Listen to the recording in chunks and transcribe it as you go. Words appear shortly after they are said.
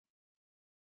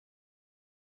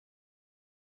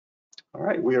All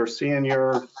right, we are seeing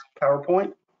your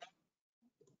PowerPoint.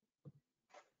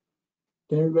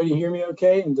 Can everybody hear me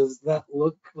okay? And does that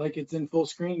look like it's in full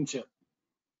screen, Chip?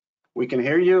 We can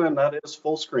hear you, and that is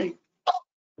full screen.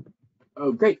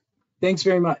 Oh, great. Thanks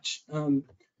very much.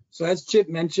 So as Chip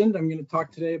mentioned, I'm going to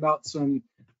talk today about some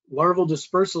larval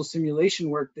dispersal simulation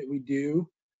work that we do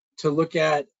to look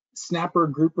at snapper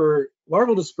grouper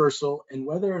larval dispersal and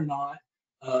whether or not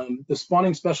the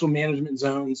spawning special management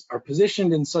zones are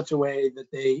positioned in such a way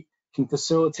that they can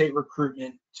facilitate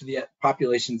recruitment to the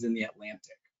populations in the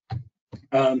Atlantic.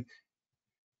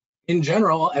 In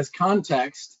general, as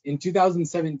context, in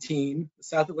 2017, the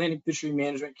South Atlantic Fishery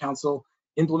Management Council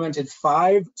implemented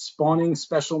 5 spawning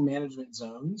special management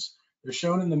zones. They're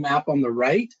shown in the map on the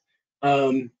right,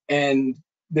 and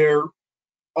they're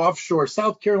offshore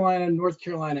South Carolina, North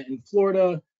Carolina, and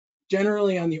Florida,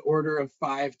 generally on the order of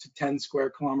 5 to 10 square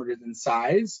kilometers in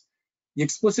size. The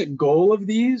explicit goal of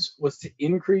these was to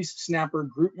increase snapper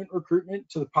recruitment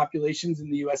to the populations in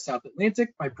the US South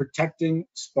Atlantic by protecting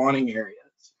spawning areas.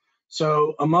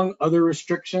 So among other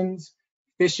restrictions,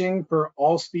 fishing for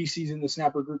all species in the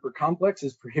snapper grouper complex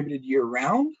is prohibited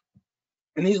year-round.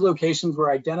 And these locations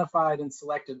were identified and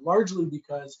selected largely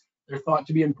because they're thought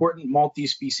to be important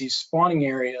multi-species spawning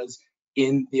areas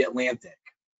in the Atlantic.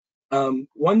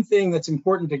 One thing that's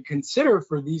important to consider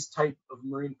for these type of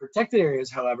marine protected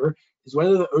areas, however, is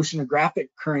whether the oceanographic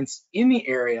currents in the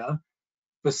area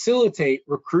facilitate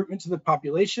recruitment to the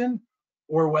population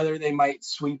or whether they might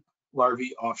sweep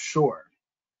larvae offshore.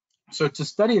 So to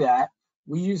study that,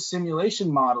 we use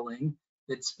simulation modeling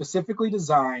that's specifically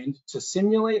designed to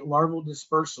simulate larval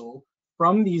dispersal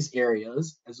from these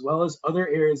areas, as well as other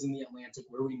areas in the Atlantic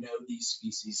where we know these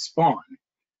species spawn.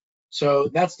 So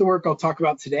that's the work I'll talk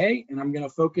about today, and I'm going to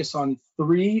focus on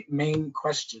 3 main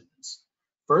questions.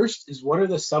 First is, what are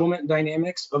the settlement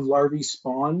dynamics of larvae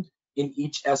spawned in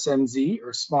each SMZ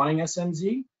or spawning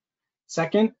SMZ?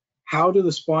 Second, how do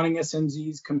the spawning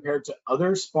SMZs compare to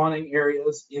other spawning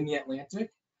areas in the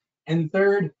Atlantic? And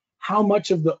third, how much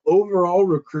of the overall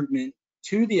recruitment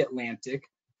to the Atlantic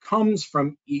comes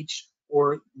from each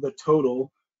or the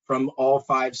total from all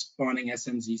 5 spawning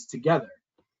SMZs together?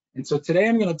 And so today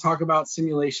I'm going to talk about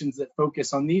simulations that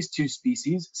focus on these 2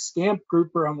 species, scamp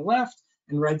grouper on the left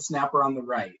and red snapper on the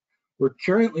right. We're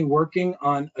currently working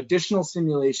on additional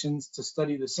simulations to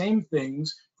study the same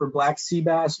things for black sea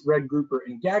bass, red grouper,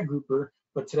 and gag grouper,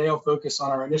 but today I'll focus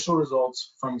on our initial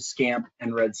results from scamp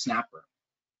and red snapper.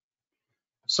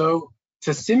 So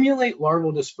to simulate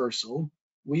larval dispersal,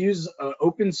 we use an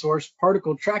open source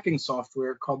particle tracking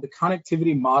software called the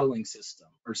Connectivity Modeling System,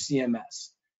 or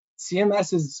CMS.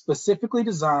 CMS is specifically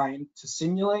designed to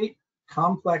simulate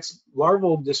complex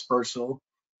larval dispersal,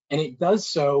 and it does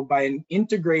so by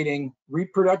integrating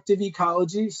reproductive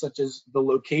ecology, such as the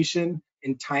location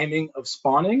and timing of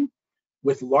spawning,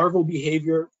 with larval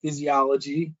behavior,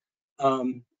 physiology,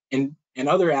 and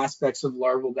other aspects of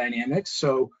larval dynamics.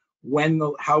 So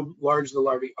how large the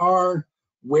larvae are,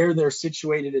 where they're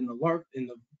situated in the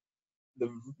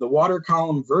water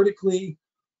column vertically,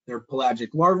 their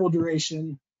pelagic larval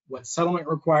duration, what settlement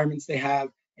requirements they have,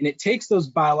 and it takes those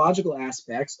biological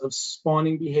aspects of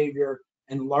spawning behavior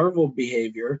and larval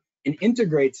behavior and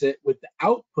integrates it with the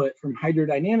output from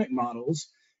hydrodynamic models,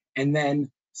 and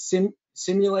then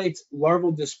simulates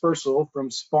larval dispersal from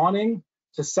spawning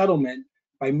to settlement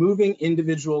by moving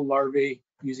individual larvae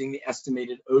using the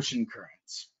estimated ocean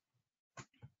currents.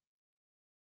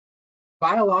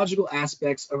 Biological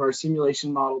aspects of our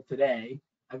simulation model today,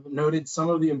 I've noted some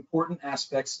of the important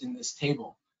aspects in this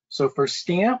table. So for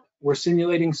scamp, we're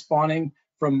simulating spawning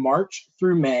from March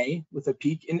through May with a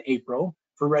peak in April.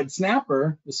 For red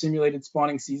snapper, the simulated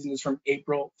spawning season is from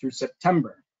April through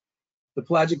September. The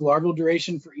pelagic larval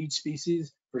duration for each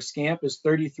species for scamp is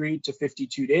 33 to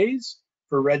 52 days.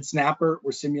 For red snapper,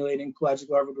 we're simulating pelagic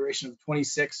larval duration of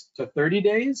 26 to 30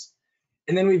 days.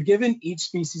 And then we've given each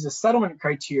species a settlement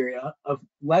criteria of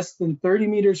less than 30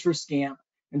 meters for scamp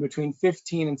and between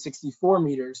 15 and 64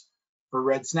 meters for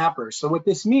red snapper. So what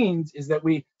this means is that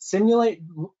we simulate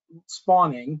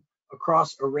spawning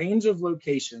across a range of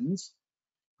locations.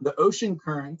 The ocean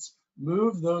currents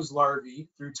move those larvae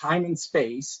through time and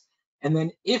space. And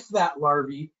then if that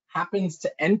larvae happens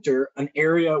to enter an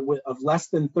area of less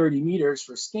than 30 meters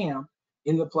for scamp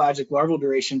in the pelagic larval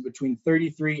duration between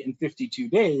 33 and 52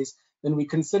 days, then we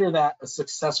consider that a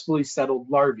successfully settled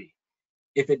larvae.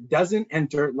 If it doesn't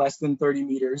enter less than 30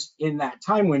 meters in that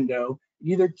time window, it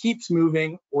either keeps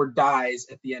moving or dies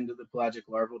at the end of the pelagic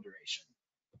larval duration.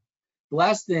 The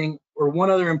last thing, or one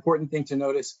other important thing to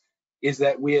notice, is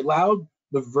that we allowed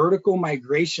the vertical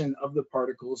migration of the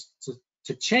particles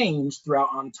to change throughout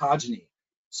ontogeny.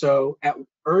 So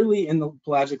early in the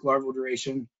pelagic larval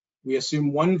duration, we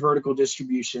assume one vertical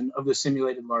distribution of the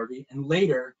simulated larvae, and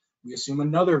later we assume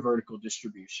another vertical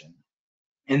distribution.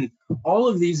 And all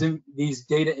of these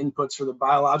data inputs for the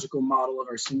biological model of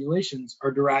our simulations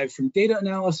are derived from data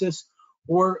analysis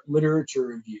or literature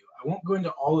review. I won't go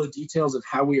into all the details of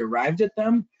how we arrived at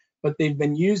them, but they've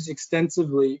been used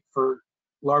extensively for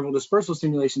larval dispersal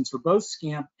simulations for both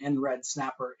SCAMP and red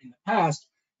snapper in the past,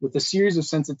 with a series of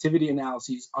sensitivity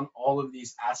analyses on all of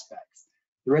these aspects.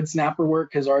 The red snapper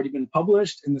work has already been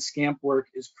published, and the SCAMP work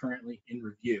is currently in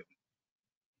review.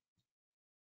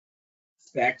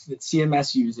 Aspect that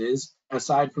CMS uses,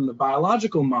 aside from the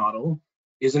biological model,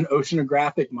 is an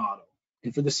oceanographic model.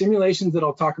 And for the simulations that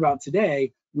I'll talk about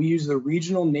today, we use the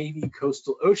regional Navy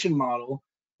coastal ocean model,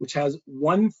 which has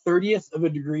 1/30th of a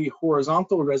degree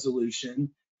horizontal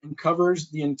resolution and covers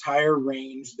the entire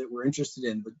range that we're interested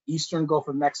in, the eastern Gulf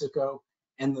of Mexico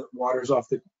and the waters off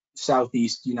the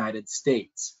southeast United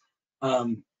States.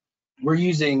 We're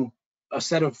using a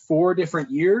set of 4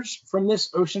 different years from this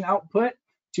ocean output,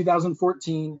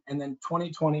 2014, and then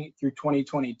 2020 through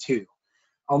 2022.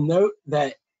 I'll note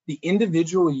that the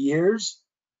individual years,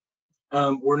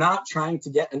 we're not trying to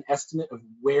get an estimate of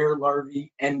where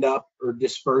larvae end up or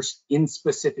disperse in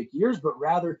specific years, but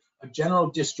rather a general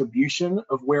distribution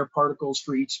of where particles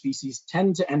for each species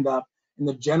tend to end up in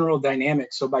the general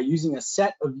dynamics. So by using a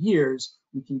set of years,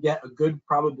 we can get a good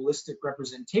probabilistic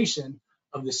representation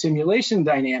of the simulation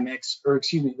dynamics, or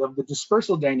excuse me, of the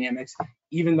dispersal dynamics,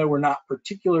 even though we're not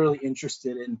particularly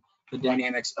interested in the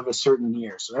dynamics of a certain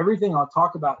year. So everything I'll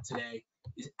talk about today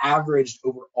is averaged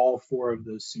over all 4 of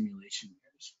those simulation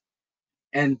years.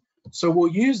 And so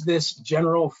we'll use this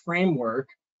general framework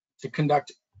to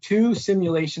conduct 2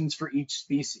 simulations for each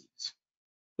species.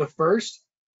 The first,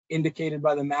 indicated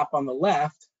by the map on the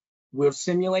left, will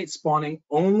simulate spawning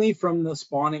only from the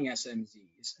spawning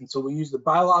SMZs. And so we'll use the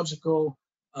biological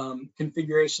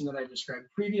configuration that I described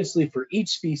previously for each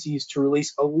species to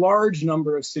release a large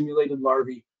number of simulated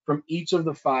larvae from each of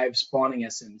the 5 spawning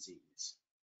SMZs.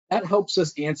 That helps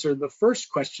us answer the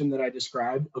first question that I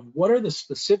described of what are the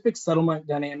specific settlement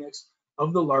dynamics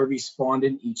of the larvae spawned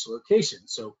in each location.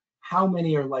 So how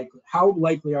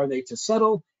likely are they to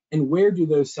settle, and where do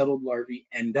those settled larvae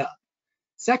end up?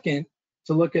 Second,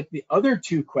 to look at the other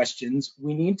 2 questions,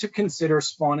 we need to consider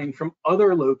spawning from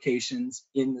other locations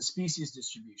in the species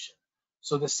distribution.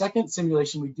 So the second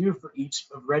simulation we do for each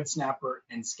of red snapper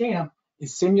and scamp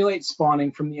is simulate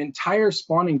spawning from the entire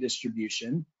spawning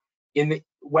distribution in the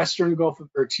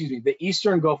the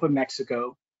eastern Gulf of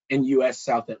Mexico and US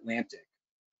South Atlantic.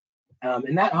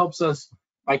 And that helps us,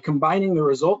 by combining the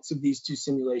results of these 2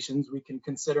 simulations, we can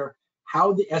consider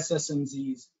how the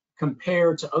SSMZs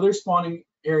compare to other spawning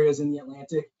areas in the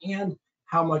Atlantic and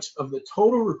how much of the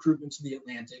total recruitment to the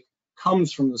Atlantic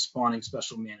comes from the spawning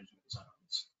special management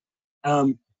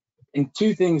zones. And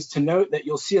 2 things to note that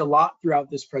you'll see a lot throughout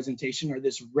this presentation are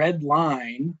this red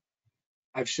line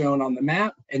I've shown on the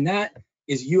map, and that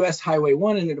is US Highway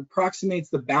 1, and it approximates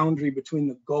the boundary between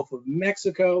the Gulf of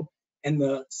Mexico and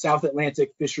the South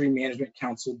Atlantic Fishery Management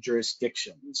Council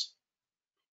jurisdictions.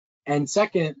 And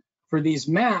second, for these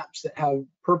maps that have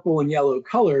purple and yellow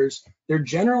colors, they're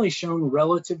generally shown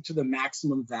relative to the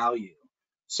maximum value.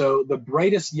 So the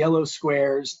brightest yellow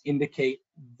squares indicate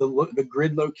the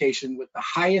grid location with the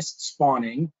highest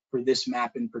spawning for this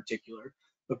map in particular.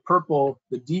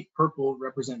 The deep purple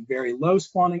represent very low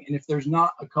spawning, and if there's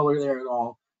not a color there at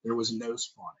all, there was no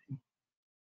spawning.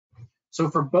 So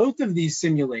for both of these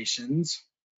simulations,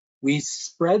 we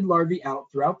spread larvae out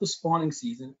throughout the spawning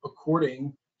season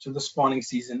according to the spawning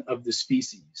season of the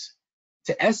species.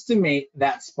 To estimate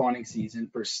that spawning season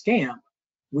for scamp,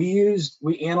 we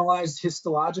analyzed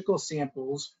histological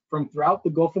samples from throughout the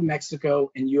Gulf of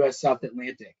Mexico and US South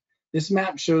Atlantic. This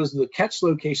map shows the catch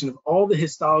location of all the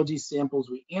histology samples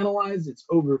we analyzed. It's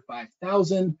over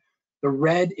 5,000. The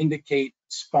red indicate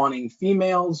spawning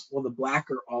females, while the black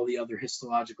are all the other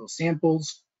histological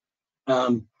samples.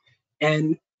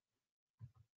 And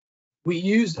we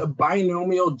used a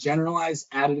binomial generalized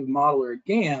additive model, or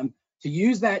GAM, to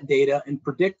use that data and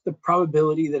predict the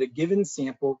probability that a given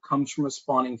sample comes from a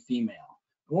spawning female.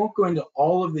 I won't go into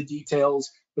all of the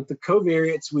details, but the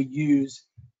covariates we use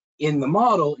in the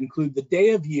model include the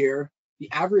day of year,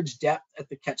 the average depth at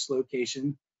the catch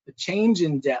location, the change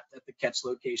in depth at the catch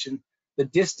location, the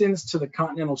distance to the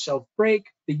continental shelf break,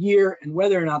 the year, and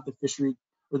whether or not the fishery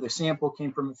or the sample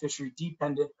came from a fishery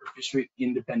dependent or fishery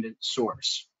independent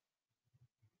source.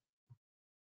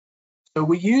 So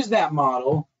we use that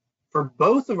model for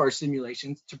both of our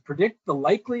simulations to predict the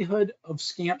likelihood of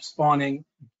scamp spawning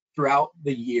throughout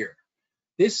the year.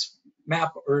 This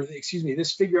map, or excuse me,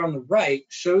 this figure on the right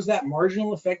shows that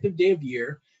marginal effective day of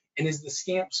year and is the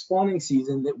scamp spawning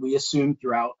season that we assume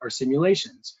throughout our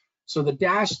simulations. So the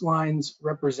dashed lines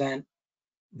represent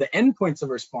the endpoints of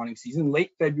our spawning season,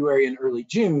 late February and early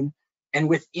June. And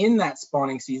within that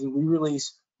spawning season, we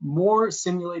release more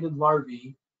simulated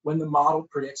larvae when the model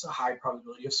predicts a high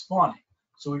probability of spawning.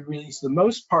 So we release the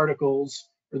most particles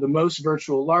or the most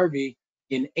virtual larvae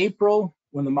in April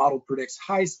when the model predicts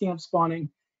high scamp spawning,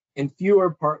 and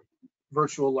fewer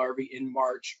virtual larvae in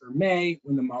March or May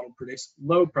when the model predicts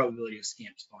low probability of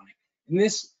scamp spawning. And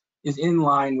this is in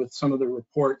line with some of the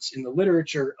reports in the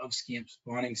literature of scamp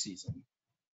spawning season.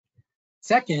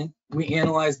 Second, we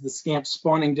analyzed the scamp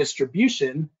spawning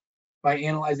distribution by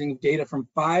analyzing data from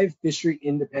 5 fishery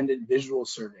independent visual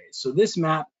surveys. So this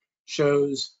map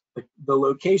shows the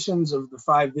locations of the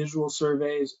 5 visual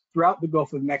surveys throughout the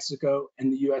Gulf of Mexico and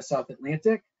the US South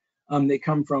Atlantic. They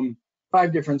come from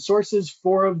 5 different sources.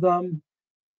 4 of them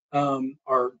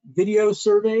are video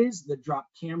surveys that drop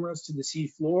cameras to the sea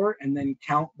floor and then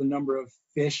count the number of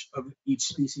fish of each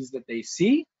species that they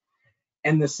see.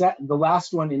 And the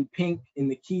last one in pink in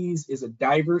the Keys is a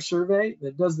diver survey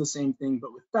that does the same thing,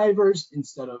 but with divers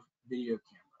instead of video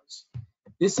cameras.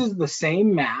 This is the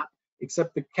same map,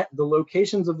 except the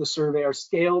locations of the survey are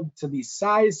scaled to the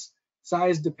size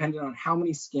dependent on how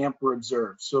many scamp were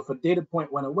observed. So if a data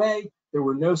point went away, there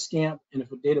were no scamp, and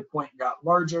if a data point got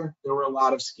larger, there were a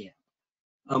lot of scamp.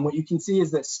 What you can see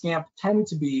is that scamp tend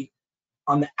to be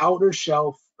on the outer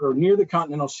shelf or near the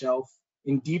continental shelf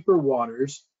in deeper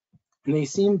waters, and they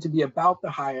seem to be about the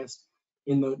highest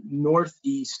in the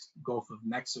northeast Gulf of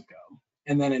Mexico,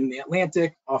 and then in the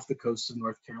Atlantic off the coast of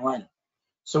North Carolina.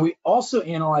 So we also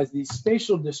analyze these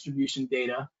spatial distribution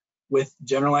data with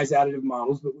generalized additive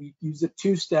models, but we use a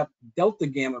 2-step delta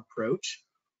gamma approach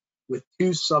with 2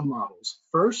 submodels.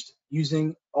 First,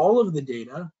 using all of the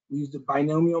data, we used a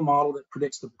binomial model that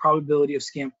predicts the probability of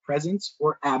scamp presence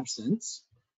or absence.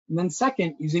 And then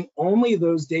second, using only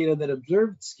those data that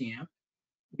observed scamp,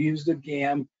 we used a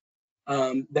GAM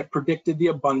that predicted the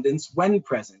abundance when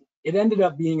present. It ended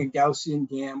up being a Gaussian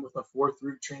GAM with a 4th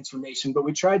root transformation, but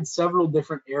we tried several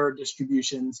different error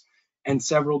distributions and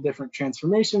several different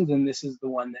transformations, and this is the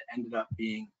one that ended up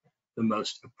being the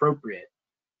most appropriate.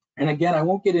 And again, I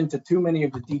won't get into too many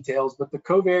of the details, but the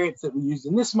covariates that we used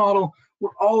in this model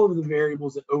were all of the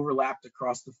variables that overlapped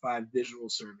across the 5 visual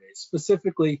surveys,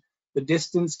 specifically the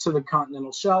distance to the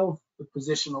continental shelf, the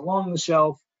position along the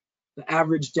shelf, the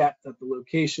average depth at the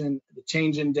location, the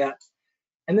change in depth.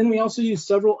 And then we also used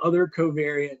several other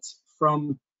covariates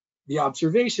from the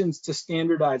observations to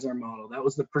standardize our model. That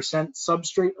was the percent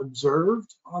substrate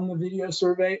observed on the video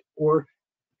survey, or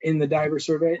in the diver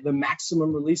survey, the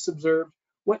maximum release observed,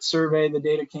 what survey the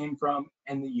data came from,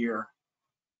 and the year.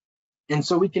 And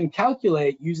so we can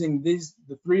calculate, using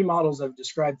the 3 models I've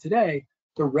described today,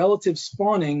 the relative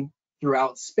spawning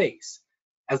throughout space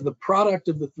as the product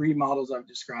of the 3 models I've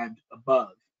described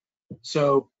above.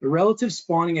 So the relative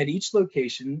spawning at each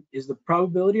location is the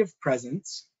probability of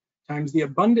presence times the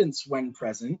abundance when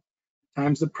present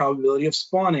times the probability of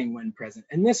spawning when present.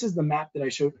 And this is the map that I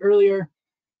showed earlier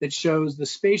that shows the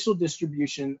spatial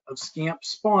distribution of scamp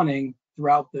spawning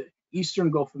throughout the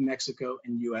eastern Gulf of Mexico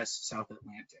and US South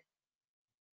Atlantic.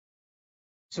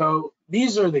 So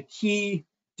these are the key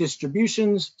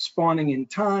distributions, spawning in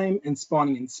time and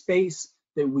spawning in space,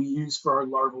 that we use for our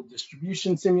larval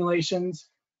distribution simulations.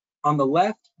 On the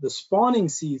left, the spawning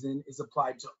season is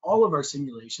applied to all of our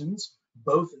simulations,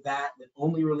 both that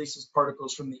only releases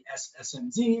particles from the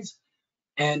SMZs,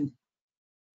 and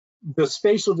the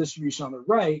spatial distribution on the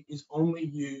right is only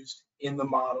used in the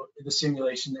model, the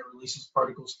simulation that releases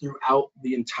particles throughout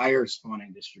the entire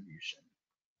spawning distribution.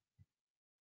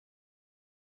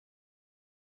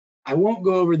 I won't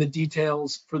go over the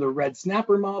details for the red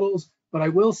snapper models, but I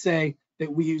will say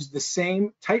that we use the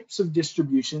same types of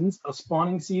distributions, a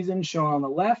spawning season shown on the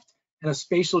left and a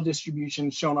spatial distribution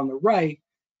shown on the right.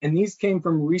 And these came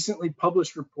from recently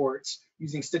published reports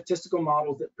using statistical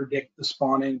models that predict the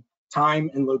spawning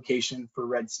time and location for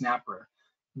red snapper.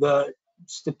 The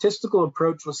statistical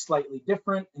approach was slightly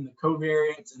different, and the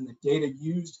covariates and the data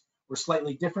used were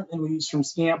slightly different than we used from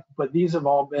SCAMP, but these have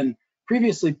all been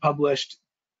previously published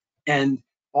and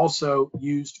also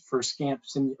used for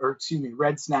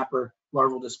red snapper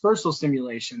larval dispersal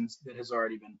simulations that has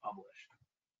already been published.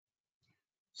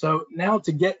 So now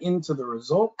to get into the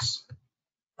results,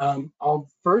 I'll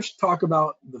first talk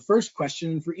about the first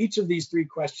question. For each of these 3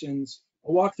 questions,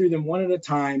 I'll walk through them one at a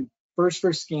time, first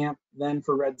for SCAMP, then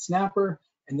for red snapper,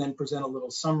 and then present a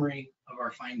little summary of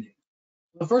our findings.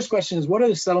 The first question is, what are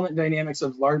the settlement dynamics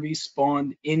of larvae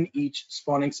spawned in each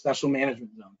spawning special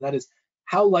management zone? That is,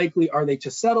 how likely are they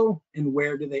to settle and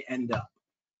where do they end up?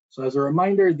 So as a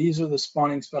reminder, these are the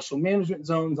spawning special management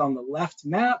zones on the left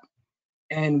map,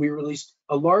 and we released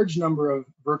a large number of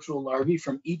virtual larvae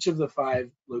from each of the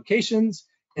 5 locations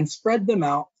and spread them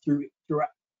out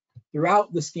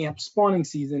throughout the scamp spawning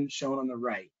season shown on the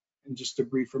right. And just a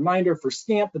brief reminder, for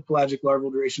scamp, the pelagic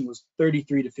larval duration was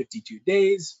 33 to 52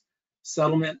 days.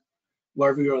 Settlement,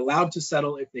 larvae were allowed to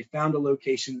settle if they found a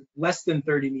location less than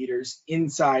 30 meters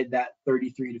inside that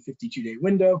 33 to 52 day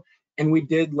window. And we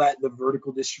did let the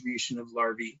vertical distribution of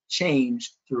larvae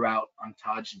change throughout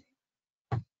ontogeny.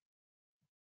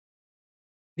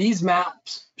 These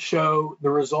maps show the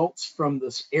results from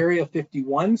this Area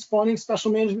 51 spawning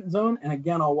special management zone. And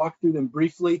again, I'll walk through them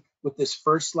briefly with this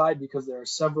first slide because there are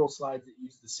several slides that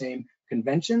use the same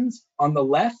conventions. On the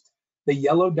left, the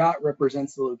yellow dot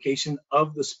represents the location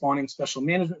of the spawning special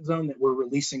management zone that we're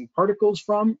releasing particles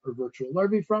from or virtual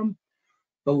larvae from.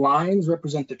 The lines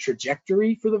represent the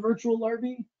trajectory for the virtual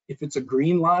larvae. If it's a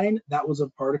green line, that was a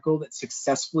particle that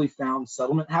successfully found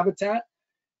settlement habitat,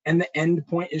 and the end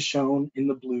point is shown in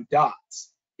the blue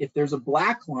dots. If there's a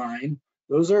black line,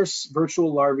 those are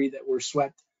virtual larvae that were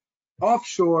swept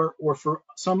offshore or for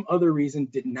some other reason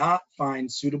did not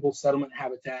find suitable settlement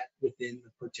habitat within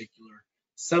the particular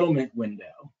settlement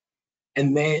window.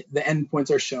 And the endpoints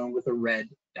are shown with a red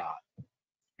dot.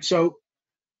 So,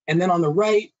 and then on the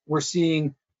right, we're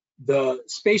seeing the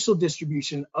spatial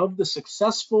distribution of the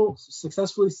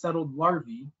successfully settled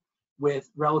larvae with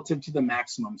relative to the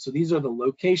maximum. So these are the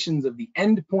locations of the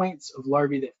endpoints of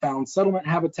larvae that found settlement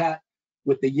habitat,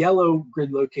 with the yellow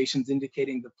grid locations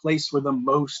indicating the place where the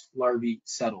most larvae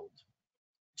settled.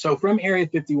 So from Area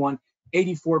 51,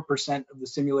 84% of the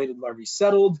simulated larvae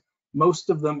settled. Most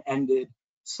of them ended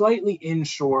slightly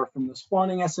inshore from the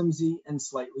spawning SMZ and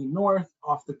slightly north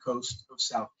off the coast of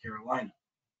South Carolina.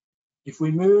 If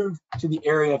we move to the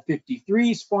Area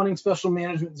 53 spawning special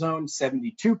management zone,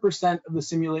 72% of the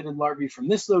simulated larvae from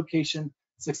this location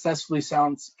successfully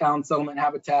found settlement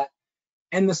habitat,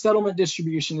 and the settlement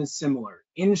distribution is similar,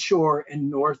 inshore and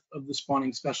north of the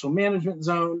spawning special management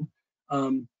zone,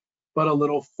 but a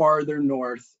little farther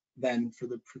north than for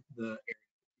the Area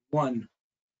 1.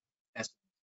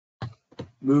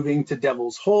 Moving to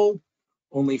Devil's Hole,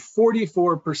 only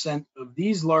 44% of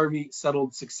these larvae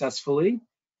settled successfully,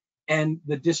 and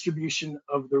the distribution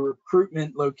of the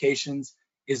recruitment locations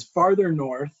is farther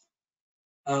north,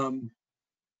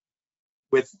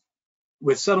 with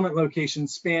settlement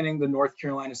locations spanning the North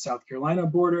Carolina-South Carolina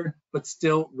border, but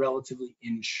still relatively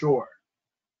inshore.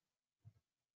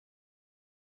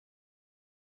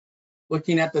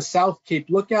 Looking at the South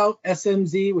Cape Lookout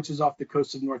SMZ, which is off the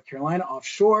coast of North Carolina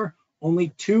offshore, only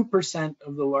 2%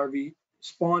 of the larvae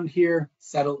spawned here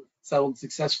settled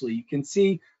successfully. You can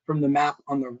see from the map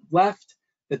on the left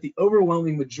that the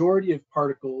overwhelming majority of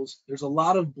particles, there's a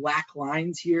lot of black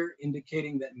lines here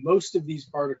indicating that most of these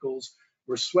particles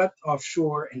were swept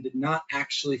offshore and did not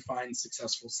actually find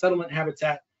successful settlement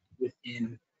habitat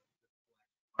within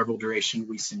larval duration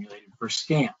we simulated for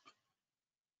scamp.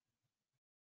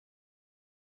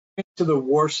 To the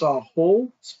Warsaw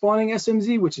Hole spawning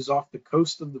SMZ, which is off the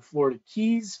coast of the Florida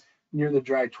Keys near the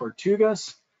dry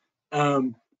Tortugas.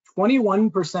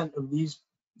 21% of these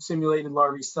simulated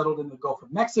larvae settled in the Gulf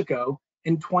of Mexico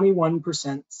and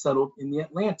 21% settled in the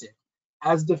Atlantic,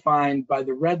 as defined by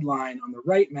the red line on the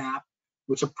right map,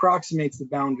 which approximates the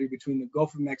boundary between the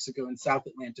Gulf of Mexico and South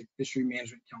Atlantic Fishery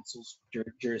Management Council's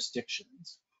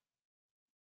jurisdictions.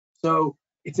 So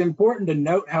it's important to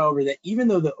note, however, that even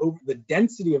though the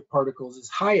density of particles is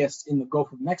highest in the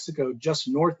Gulf of Mexico, just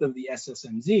north of the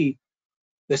SSMZ,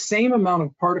 the same amount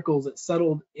of particles that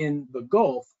settled in the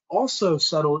Gulf also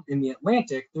settled in the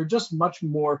Atlantic. They're just much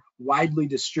more widely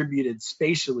distributed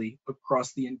spatially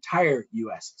across the entire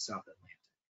US South Atlantic.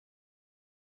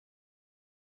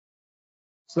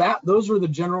 So those were the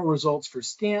general results for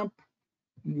scamp.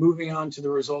 Moving on to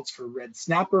the results for red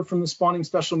snapper from the spawning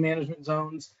special management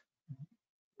zones.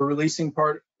 We're releasing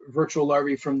virtual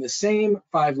larvae from the same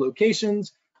 5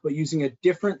 locations, but using a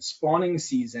different spawning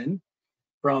season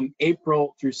from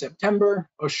April through September,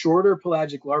 a shorter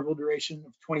pelagic larval duration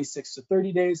of 26 to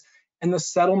 30 days, and the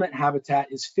settlement habitat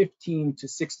is 15 to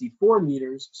 64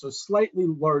 meters, so slightly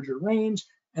larger range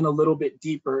and a little bit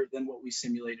deeper than what we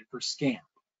simulated for scamp.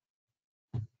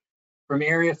 From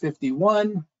Area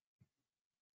 51,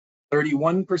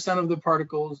 31% of the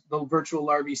particles, the virtual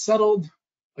larvae settled,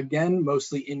 again,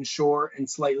 mostly inshore and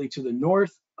slightly to the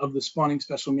north of the spawning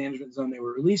special management zone they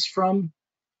were released from.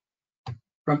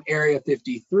 From Area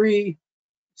 53,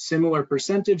 Similar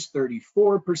percentage,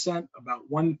 34%, about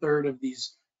 1/3 of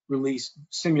these released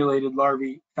simulated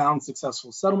larvae found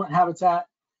successful settlement habitat.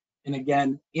 And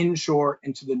again, inshore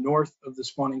and to the north of the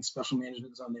spawning special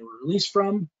management zone they were released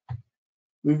from.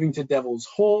 Moving to Devil's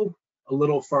Hole, a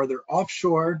little farther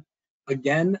offshore,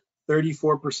 again,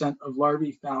 34% of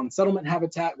larvae found settlement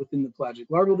habitat within the pelagic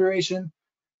larval duration.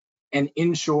 And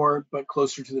inshore, but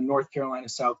closer to the North Carolina,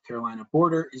 South Carolina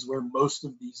border is where most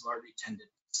of these larvae tended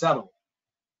to settle.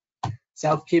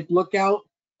 South Cape Lookout,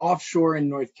 offshore in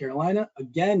North Carolina,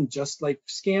 again, just like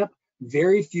scamp,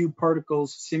 very few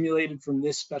particles simulated from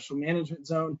this special management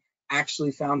zone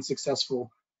actually found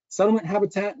successful settlement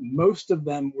habitat. Most of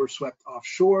them were swept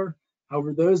offshore.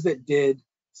 However, those that did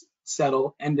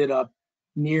settle ended up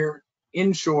near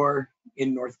inshore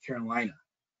in North Carolina.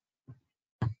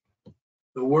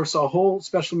 The Warsaw Hole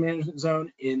special management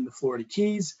zone in the Florida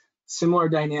Keys, similar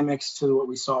dynamics to what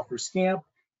we saw for scamp.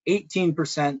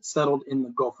 18% settled in the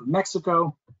Gulf of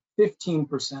Mexico,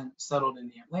 15% settled in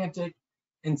the Atlantic,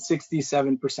 and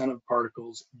 67% of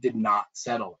particles did not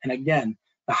settle. And again,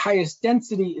 the highest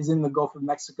density is in the Gulf of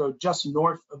Mexico, just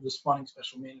north of the spawning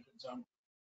special management zone.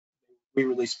 We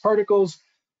released particles,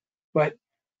 but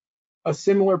a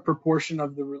similar proportion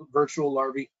of the virtual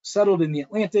larvae settled in the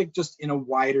Atlantic, just in a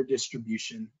wider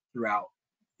distribution throughout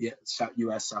the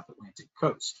US South Atlantic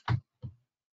coast.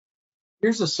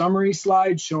 Here's a summary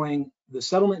slide showing the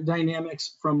settlement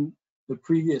dynamics from the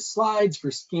previous slides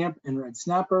for scamp and red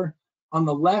snapper. On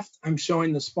the left, I'm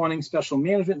showing the spawning special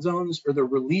management zones or the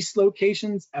release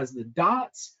locations as the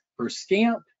dots for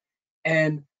scamp,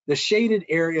 and the shaded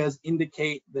areas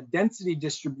indicate the density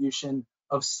distribution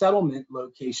of settlement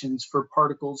locations for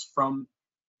particles from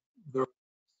the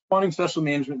spawning special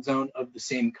management zone of the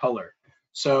same color.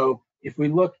 So if we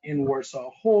look in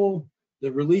Warsaw Hole,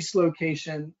 the release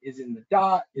location is in the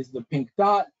dot, is the pink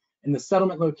dot, and the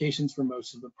settlement locations for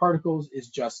most of the particles is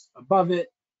just above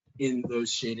it in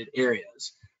those shaded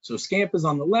areas. So scamp is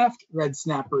on the left, red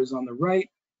snapper is on the right.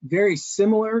 Very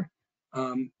similar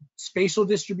spatial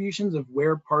distributions of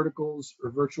where particles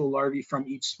or virtual larvae from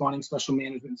each spawning special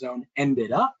management zone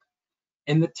ended up.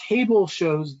 And the table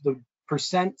shows the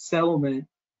percent settlement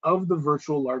of the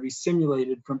virtual larvae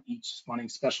simulated from each spawning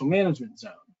special management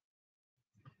zone.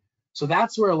 So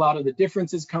that's where a lot of the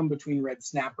differences come between red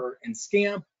snapper and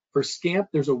scamp. For scamp,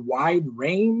 there's a wide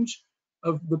range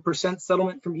of the percent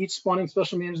settlement from each spawning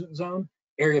special management zone.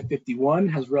 Area 51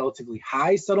 has relatively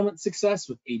high settlement success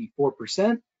with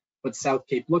 84%, but South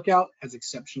Cape Lookout has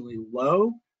exceptionally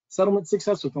low settlement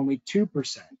success with only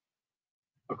 2%.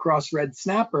 Across red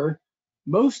snapper,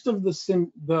 most of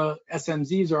the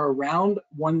SMZs are around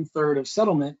 1/3 of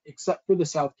settlement, except for the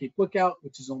South Cape Lookout,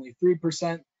 which is only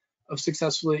 3% of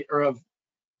successfully or of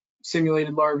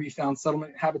simulated larvae found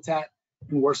settlement habitat,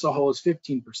 and Warsaw Hole is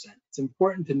 15%. It's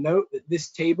important to note that this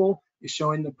table is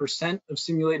showing the percent of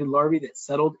simulated larvae that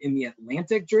settled in the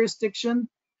Atlantic jurisdiction.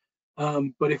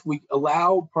 But if we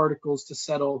allow particles to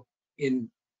settle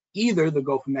in either the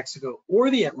Gulf of Mexico or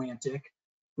the Atlantic,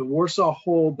 the Warsaw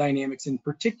Hole dynamics in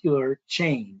particular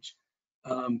change.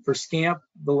 For scamp,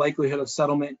 the likelihood of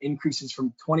settlement increases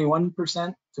from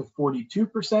 21% to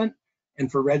 42%. And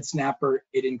for red snapper,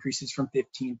 it increases from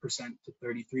 15% to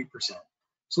 33%.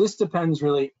 So this depends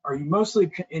really, are you mostly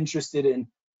interested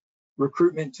in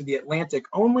recruitment to the Atlantic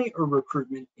only or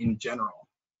recruitment in general?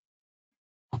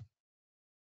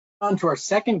 On to our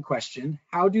second question,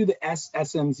 how do the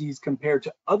SMZs compare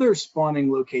to other spawning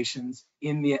locations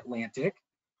in the Atlantic?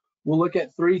 We'll look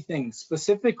at three things,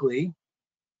 specifically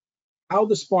how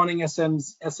the spawning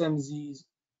SMZs,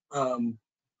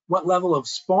 what level of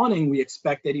spawning we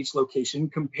expect at each location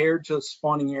compared to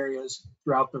spawning areas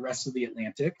throughout the rest of the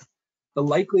Atlantic, the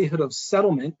likelihood of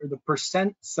settlement or the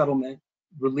percent settlement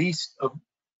released of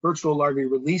virtual larvae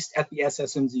released at the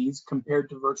SMZs compared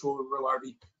to virtual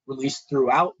larvae released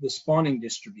throughout the spawning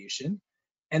distribution,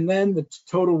 and then the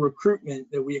total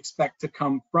recruitment that we expect to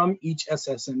come from each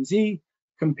SMZ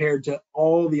compared to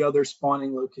all the other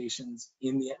spawning locations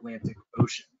in the Atlantic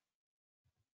Ocean.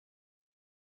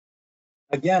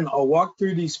 Again, I'll walk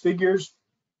through these figures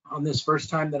on this first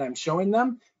time that I'm showing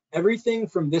them. Everything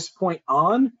from this point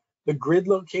on, the grid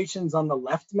locations on the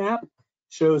left map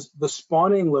shows the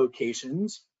spawning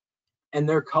locations, and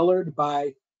they're colored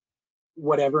by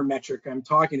whatever metric I'm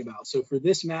talking about. So for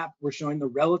this map, we're showing the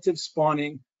relative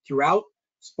spawning throughout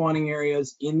spawning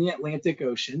areas in the Atlantic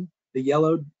Ocean. The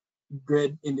yellow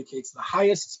grid indicates the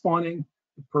highest spawning,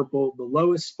 the purple, the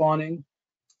lowest spawning.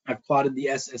 I've plotted the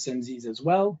SMZs as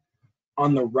well.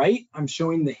 On the right, I'm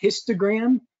showing the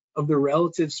histogram of the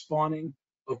relative spawning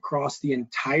across the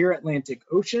entire Atlantic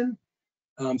Ocean.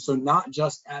 So not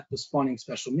just at the spawning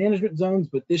special management zones,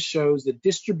 but this shows the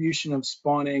distribution of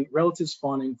spawning, relative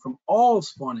spawning from all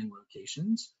spawning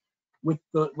locations, with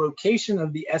the location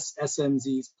of the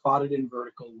SMZs plotted in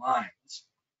vertical lines.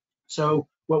 So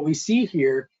what we see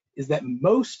here is that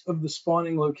most of the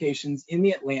spawning locations in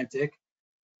the Atlantic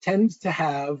tend to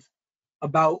have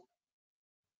about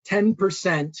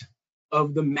 10%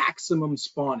 of the maximum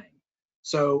spawning.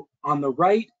 So on the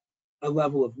right, a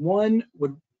level of 1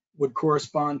 would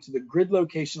correspond to the grid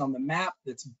location on the map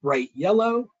that's bright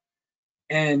yellow,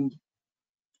 and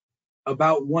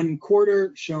about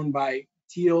 1/4, shown by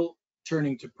teal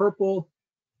turning to purple,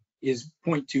 is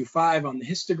 0.25 on the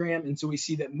histogram. And so we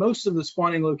see that most of the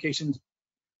spawning locations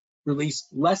release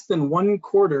less than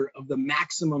 1/4 of the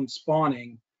maximum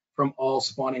spawning from all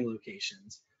spawning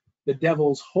locations. The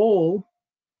Devil's Hole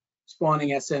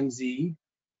spawning SMZ,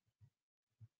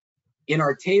 in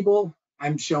our table,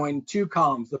 I'm showing 2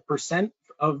 columns, the percent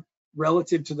of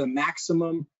relative to the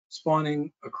maximum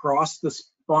spawning across the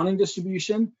spawning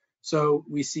distribution. So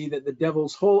we see that the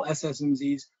Devil's Hole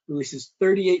SSMZs releases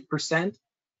 38%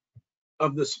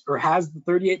 of the, or has the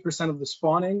 38% of the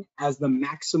spawning as the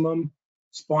maximum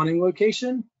spawning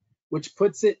location, which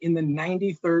puts it in the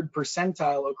 93rd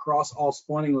percentile across all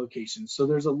spawning locations. So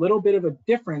there's a little bit of a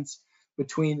difference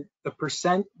between the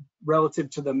percent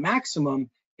relative to the maximum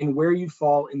and where you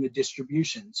fall in the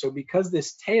distribution. So because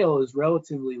this tail is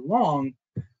relatively long,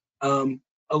 a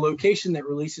location that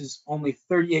releases only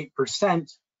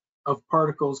 38% of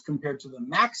particles compared to the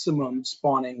maximum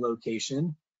spawning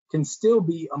location can still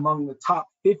be among the top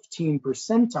 15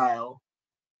 percentile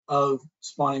of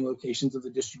spawning locations of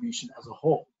the distribution as a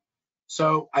whole.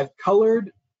 So I've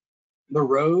colored the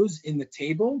rows in the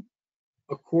table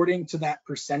according to that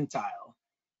percentile.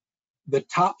 The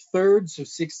top third, so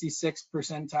 66th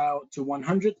percentile to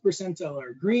 100th percentile,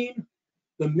 are green.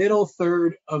 The middle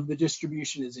third of the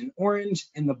distribution is in orange,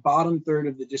 and the bottom third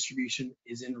of the distribution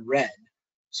is in red.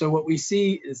 So what we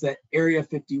see is that Area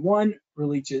 51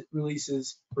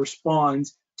 releases or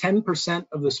spawns 10%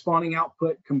 of the spawning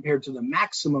output compared to the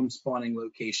maximum spawning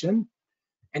location,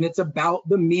 and it's about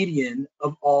the median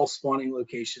of all spawning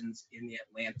locations in the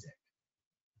Atlantic.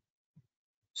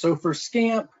 So for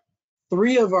SCAMP,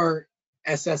 3 of our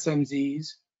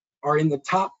SSMZs are in the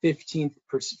top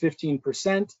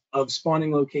 15% of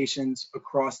spawning locations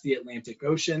across the Atlantic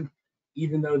Ocean,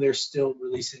 even though they're still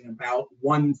releasing about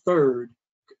 1/3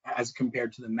 as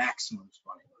compared to the maximum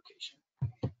spawning location.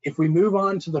 If we move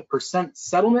on to the percent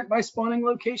settlement by spawning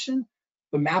location,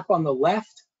 the map on the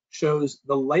left shows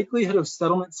the likelihood of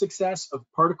settlement success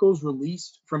of particles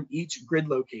released from each grid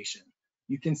location.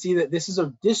 You can see that this is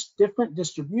a different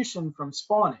distribution from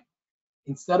spawning.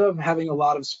 Instead of having a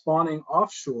lot of spawning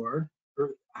offshore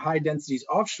or high densities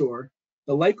offshore,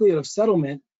 the likelihood of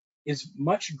settlement is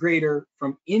much greater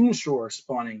from inshore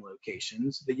spawning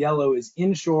locations. The yellow is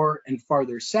inshore and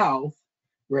farther south,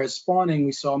 whereas spawning,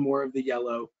 we saw more of the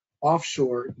yellow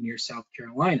offshore near South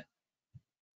Carolina.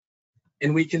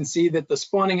 And we can see that the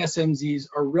spawning SMZs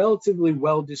are relatively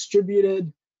well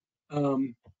distributed,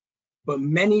 but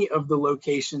many of the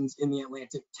locations in the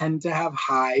Atlantic tend to have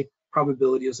high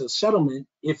probabilities of settlement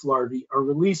if larvae are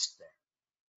released there.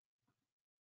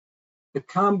 The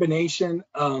combination,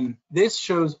 this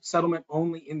shows settlement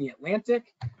only in the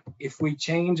Atlantic. If we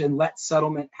change and let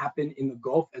settlement happen in the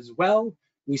Gulf as well,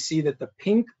 we see that the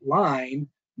pink line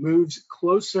moves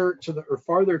closer to the, or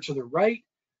farther to the right,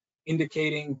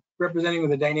 representing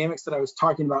the dynamics that I was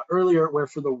talking about earlier, where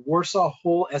for the Warsaw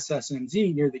Hole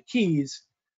SSMZ near the Keys,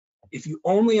 if you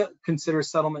only consider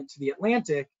settlement to the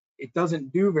Atlantic, it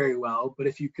doesn't do very well, but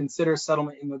if you consider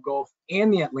settlement in the Gulf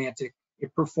and the Atlantic,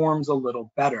 it performs a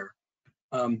little better.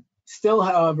 Still,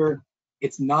 however,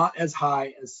 it's not as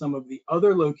high as some of the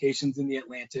other locations in the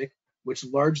Atlantic, which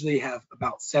largely have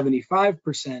about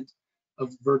 75%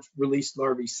 of released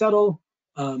larvae settle,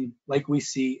 like we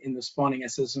see in the spawning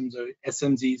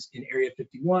SMZs in Area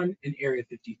 51 and Area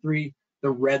 53,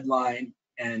 the red line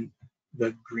and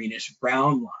the greenish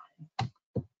brown line.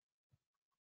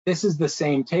 This is the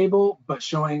same table, but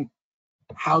showing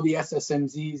how the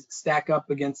SSMZs stack up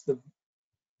against the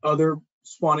other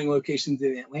spawning locations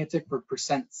in the Atlantic for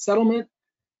percent settlement.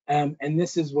 And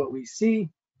this is what we see.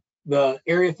 The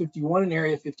Area 51 and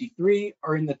Area 53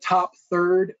 are in the top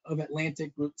third of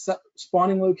Atlantic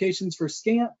spawning locations for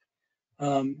SCAMP,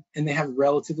 and they have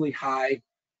relatively high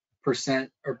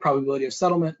percent or probability of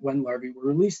settlement when larvae were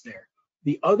released there.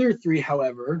 The other 3,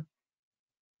 however,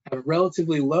 have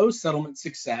relatively low settlement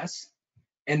success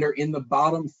and are in the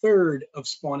bottom third of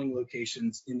spawning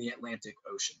locations in the Atlantic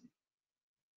Ocean.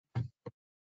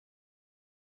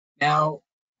 Now,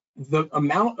 the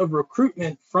amount of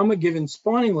recruitment from a given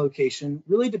spawning location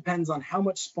really depends on how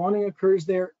much spawning occurs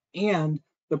there and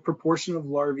the proportion of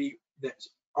larvae that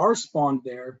are spawned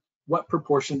there, what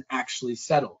proportion actually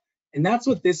settle. And that's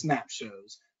what this map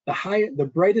shows.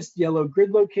 The brightest yellow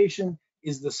grid location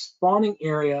is the spawning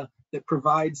area that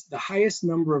provides the highest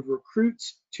number of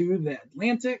recruits to the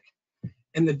Atlantic,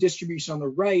 and the distribution on the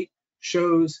right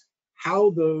shows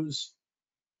how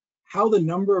the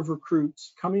number of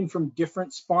recruits coming from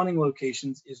different spawning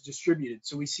locations is distributed.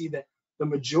 So we see that the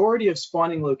majority of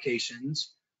spawning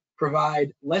locations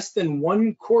provide less than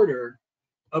 1/4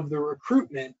 of the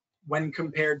recruitment when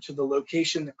compared to the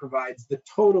location that provides the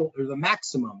total or the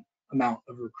maximum amount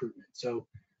of recruitment. So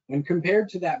when compared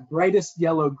to that brightest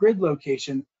yellow grid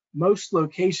location, most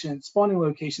spawning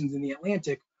locations in the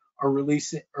Atlantic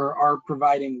are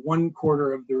providing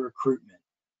 1/4 of the recruitment,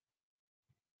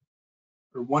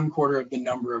 or 1/4 of the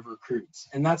number of recruits.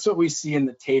 And that's what we see in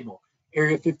the table.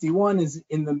 Area 51 is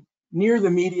near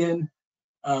the median,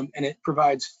 and it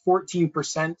provides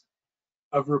 14%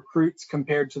 of recruits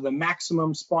compared to the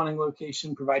maximum spawning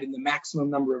location, providing the maximum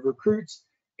number of recruits.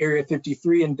 Area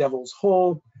 53 and Devil's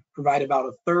Hole provide about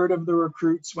 1/3 of the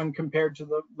recruits when compared to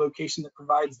the location that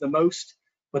provides the most,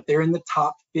 but they're in the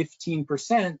top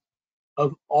 15%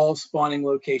 of all spawning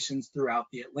locations throughout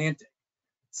the Atlantic.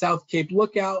 South Cape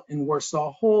Lookout and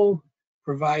Warsaw Hole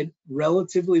provide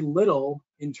relatively little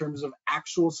in terms of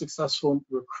actual successful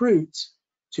recruits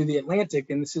to the Atlantic,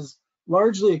 and this is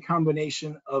largely a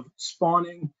combination of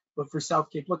spawning, but for South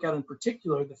Cape Lookout in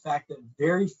particular, the fact that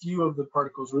very few of the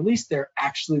particles released there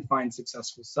actually find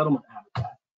successful settlement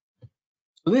habitat.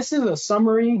 So this is a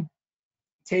summary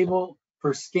table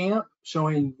for SCAMP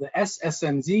showing the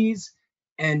SMZs,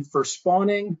 and for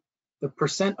spawning, the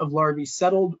percent of larvae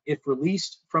settled if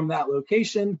released from that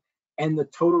location, and the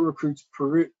total recruits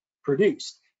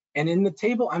produced. And in the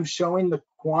table, I'm showing the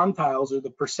quantiles or the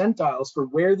percentiles for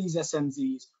where these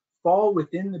SMZs fall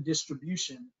within the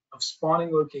distribution of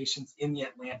spawning locations in the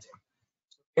Atlantic.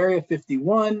 Area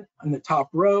 51 on the top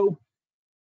row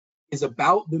is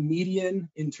about the median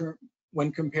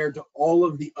when compared to all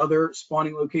of the other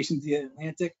spawning locations in the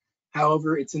Atlantic.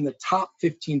 However, it's in the top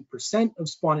 15% of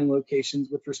spawning locations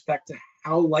with respect to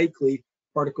how likely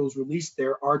particles released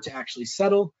there are to actually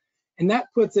settle. And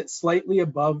that puts it slightly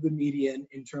above the median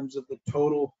in terms of the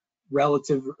total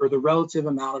relative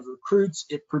amount of recruits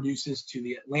it produces to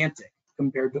the Atlantic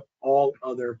compared to all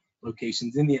other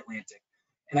locations in the Atlantic.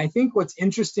 And I think what's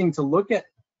interesting to look at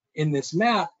in this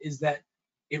map is that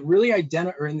it really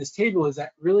in this table is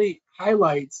that really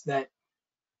highlights that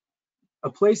a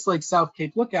place like South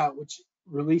Cape Lookout, which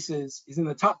is in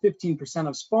the top 15%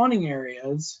 of spawning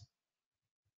areas,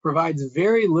 provides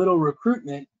very little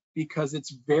recruitment because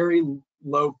it's very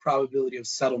low probability of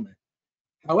settlement.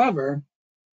 However,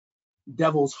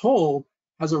 Devil's Hole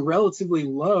has a relatively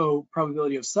low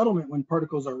probability of settlement when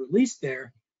particles are released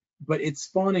there, but its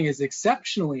spawning is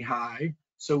exceptionally high,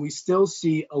 so we still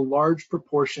see a large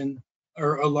proportion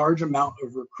or a large amount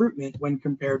of recruitment when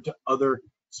compared to other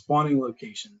spawning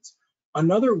locations.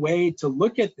 Another way to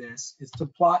look at this is to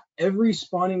plot every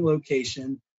spawning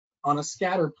location on a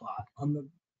scatter plot. On the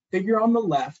figure on the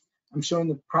left, I'm showing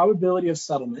the probability of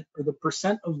settlement, or the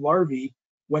percent of larvae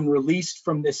when released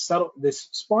from this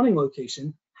spawning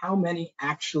location. How many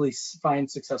actually find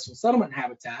successful settlement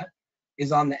habitat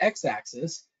is on the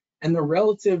x-axis, and the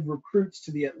relative recruits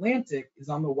to the Atlantic is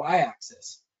on the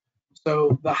y-axis.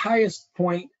 So the highest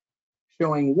point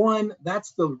showing 1,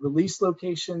 that's the release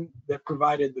location that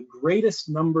provided the greatest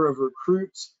number of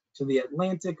recruits to the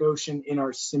Atlantic Ocean in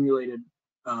our simulated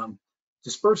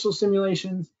dispersal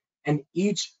simulations, and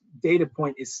each data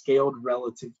point is scaled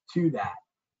relative to that.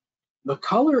 The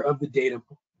color of the data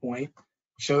point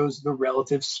shows the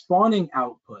relative spawning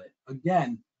output.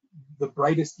 Again, the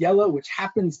brightest yellow, which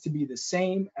happens to be the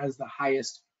same as the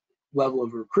highest level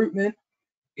of recruitment,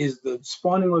 is the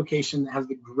spawning location that has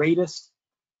the greatest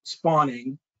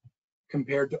spawning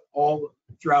compared to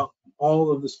throughout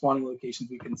all of the spawning locations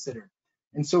we considered.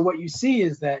 And so what you see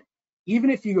is that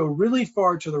even if you go really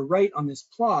far to the right on this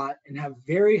plot and have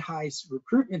very high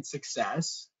recruitment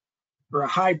success, or a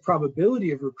high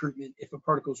probability of recruitment if a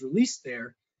particle is released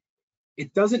there,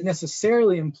 it doesn't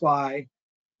necessarily imply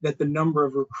that the number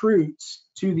of recruits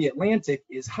to the Atlantic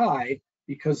is high,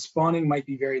 because spawning might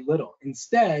be very little.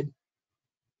 Instead,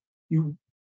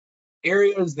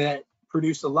 areas that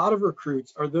produce a lot of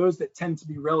recruits are those that tend to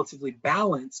be relatively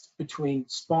balanced between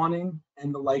spawning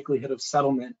and the likelihood of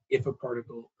settlement if a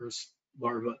particle or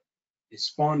larva is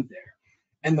spawned there.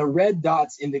 And the red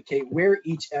dots indicate where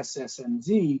each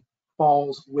SSMZ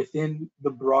falls within the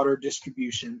broader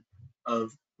distribution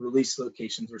of release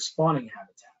locations or spawning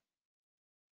habitat.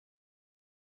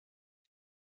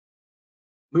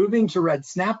 Moving to red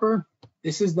snapper,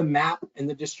 this is the map and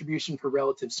the distribution for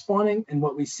relative spawning. And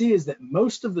what we see is that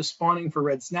most of the spawning for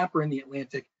red snapper in the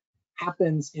Atlantic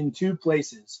happens in two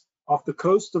places, off the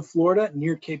coast of Florida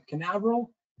near Cape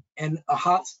Canaveral and a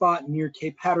hot spot near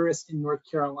Cape Hatteras in North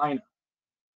Carolina.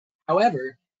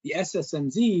 However, the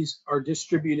SSMZs are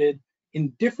distributed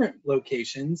in different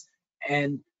locations,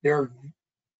 and they're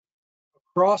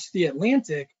across the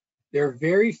Atlantic. There are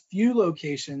very few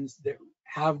locations that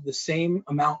have the same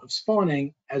amount of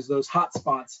spawning as those hot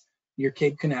spots near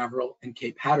Cape Canaveral and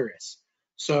Cape Hatteras.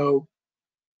 So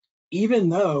even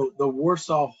though the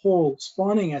Warsaw Hole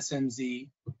spawning SMZ,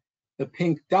 the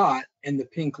pink dot and the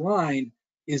pink line,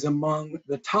 is among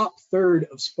the top third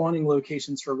of spawning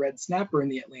locations for red snapper in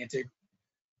the Atlantic,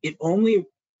 it only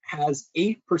has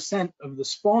 8% of the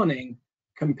spawning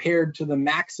compared to the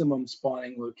maximum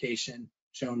spawning location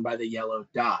shown by the yellow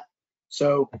dot.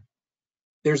 So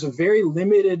there's a very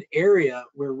limited area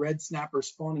where red snapper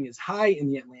spawning is high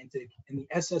in the Atlantic, and the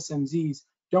SSMZs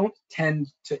don't tend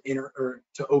to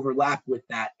overlap with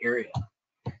that area.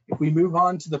 If we move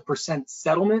on to the percent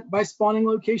settlement by spawning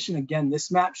location, again,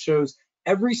 this map shows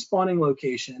every spawning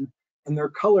location, and they're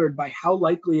colored by how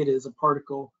likely it is a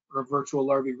particle or a virtual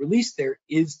larvae released there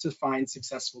is to find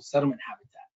successful settlement habitat.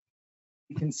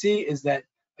 You can see is that,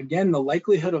 again, the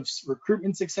likelihood of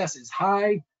recruitment success is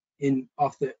high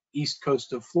off the east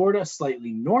coast of Florida,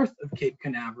 slightly north of Cape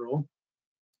Canaveral,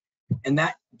 and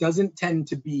that doesn't tend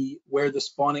to be where the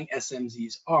spawning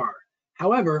SMZs are.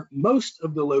 However, most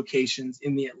of the locations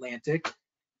in the Atlantic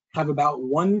have about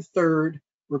 1/3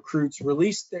 recruits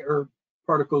released there, or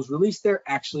particles released there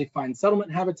actually find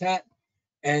settlement habitat,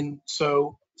 and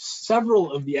so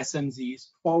several of the SMZs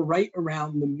fall right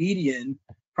around the median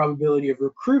probability of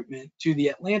recruitment to the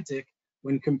Atlantic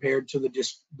when compared to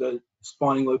the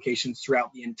spawning locations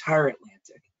throughout the entire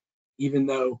Atlantic, even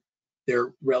though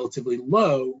they're relatively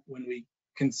low when we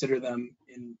consider them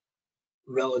in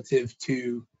relative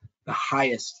to the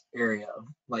highest area of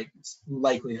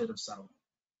likelihood of settlement.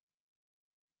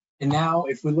 And now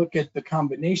if we look at the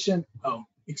combination,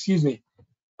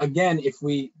 again,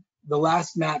 the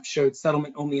last map showed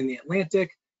settlement only in the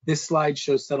Atlantic. This slide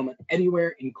shows settlement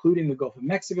anywhere, including the Gulf of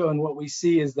Mexico. And what we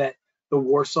see is that the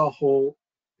Warsaw Hole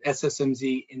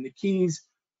SSMZ in the Keys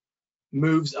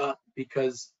moves up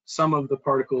because some of the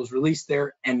particles released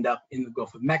there end up in the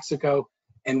Gulf of Mexico.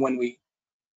 And when we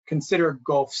consider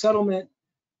Gulf settlement,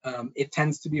 it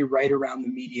tends to be right around the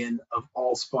median of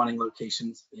all spawning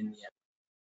locations in the Atlantic.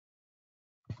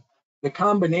 The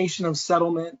combination of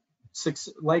settlement,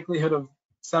 likelihood of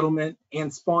settlement,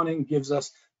 and spawning gives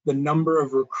us the number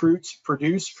of recruits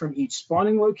produced from each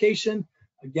spawning location.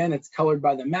 Again, it's colored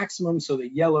by the maximum, so the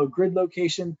yellow grid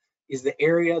location is the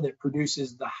area that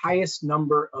produces the highest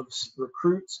number of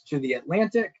recruits to the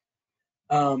Atlantic.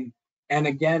 And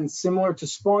again, similar to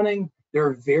spawning, there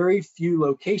are very few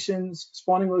locations,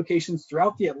 spawning locations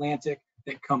throughout the Atlantic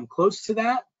that come close to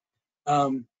that.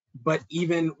 But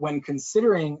even when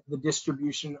considering the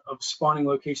distribution of spawning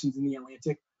locations in the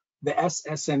Atlantic, the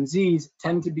SSMZs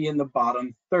tend to be in the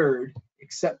bottom third,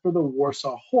 except for the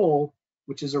Warsaw Hole,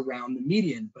 which is around the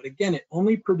median. But again, it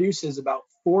only produces about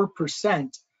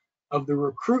 4% of the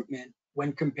recruitment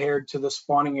when compared to the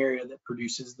spawning area that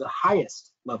produces the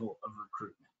highest level of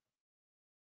recruitment.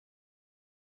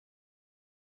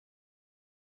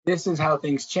 This is how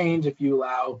things change if you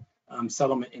allow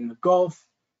settlement in the Gulf.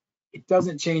 It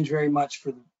doesn't change very much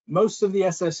for most of the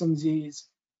SSMZs.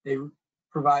 They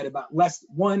provide about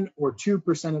 1 or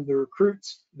 2% of the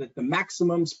recruits that the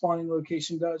maximum spawning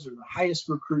location does, or the highest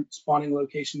recruit spawning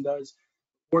location does.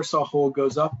 Warsaw Hole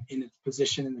goes up in its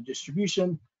position in the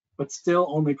distribution, but still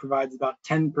only provides about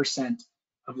 10%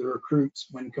 of the recruits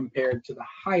when compared to the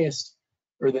highest,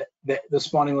 or the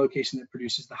spawning location that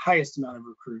produces the highest amount of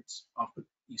recruits off the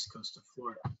east coast of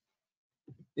Florida.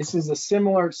 This is a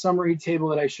similar summary table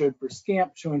that I showed for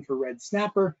scamp, showing for red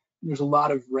snapper. There's a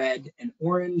lot of red and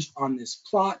orange on this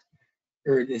plot,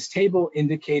 or this table,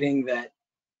 indicating that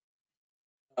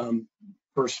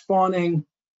for spawning,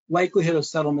 likelihood of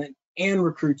settlement, and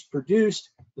recruits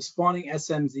produced, the spawning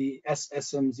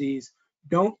SSMZs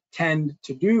don't tend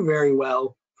to do very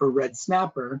well for red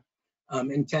snapper,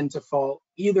 and tend to fall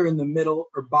either in the middle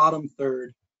or bottom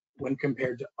third when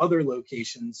compared to other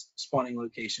locations, spawning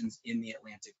locations in the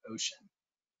Atlantic Ocean.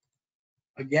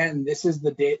 Again, this is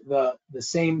the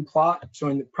same plot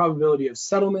showing the probability of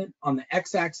settlement on the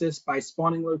x-axis by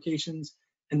spawning locations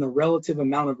and the relative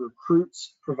amount of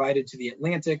recruits provided to the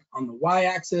Atlantic on the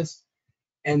y-axis.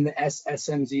 and the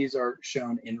SSMZs are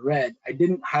shown in red. I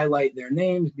didn't highlight their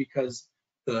names because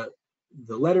the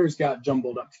letters got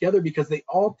jumbled up together, because they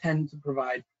all tend to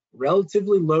provide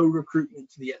relatively low recruitment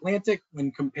to the Atlantic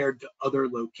when compared to other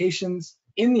locations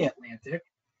in the Atlantic.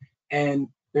 And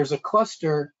there's a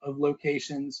cluster of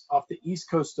locations off the east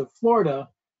coast of Florida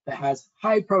that has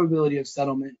high probability of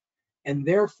settlement, and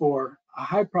therefore a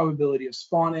high probability of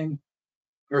spawning,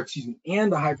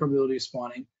 and a high probability of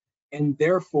spawning, and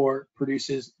therefore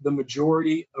produces the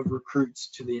majority of recruits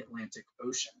to the Atlantic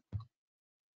Ocean.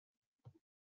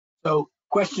 So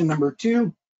question number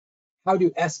 2, how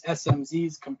do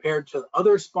SSMZs compare to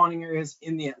other spawning areas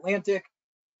in the Atlantic?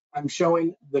 I'm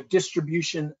showing the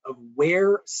distribution of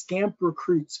where scamp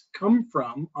recruits come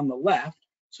from on the left.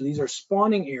 So these are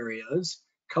spawning areas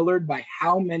colored by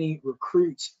how many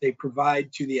recruits they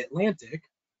provide to the Atlantic,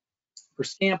 for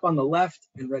scamp on the left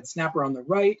and red snapper on the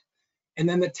right. And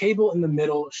then the table in the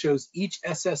middle shows each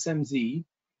SSMZ,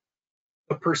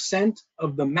 the percent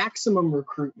of the maximum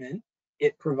recruitment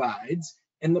it provides,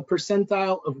 and the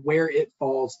percentile of where it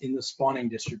falls in the spawning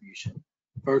distribution.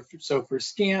 So for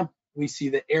scamp, we see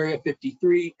that Area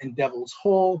 53 and Devil's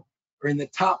Hole are in the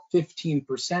top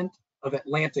 15% of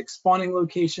Atlantic spawning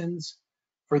locations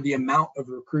for the amount of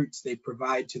recruits they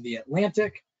provide to the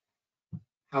Atlantic.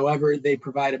 However, they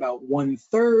provide about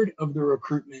 1/3 of the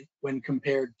recruitment when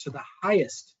compared to the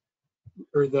highest,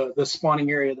 or the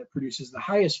spawning area that produces the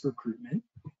highest recruitment,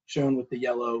 shown with the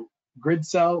yellow grid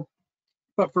cell.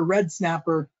 But for red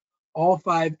snapper, all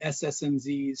 5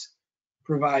 SSMZs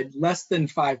provide less than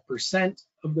 5%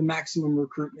 of the maximum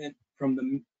recruitment from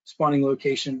the spawning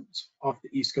locations off the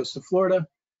east coast of Florida.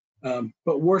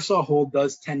 But Warsaw Hole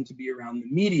does tend to be around the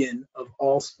median of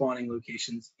all spawning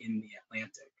locations in the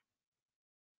Atlantic.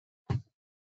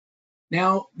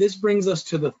 Now, this brings us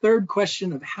to the third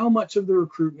question of how much of the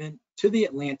recruitment to the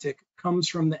Atlantic comes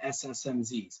from the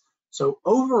SSMZs. So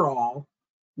overall,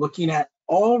 looking at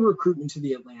all recruitment to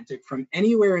the Atlantic from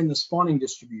anywhere in the spawning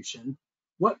distribution,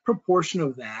 what proportion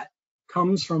of that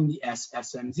comes from the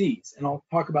SSMZs? And I'll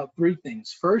talk about 3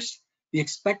 things. First, the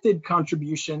expected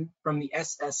contribution from the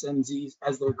SSMZs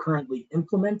as they're currently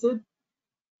implemented.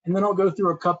 And then I'll go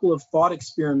through a couple of thought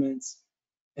experiments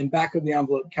and back of the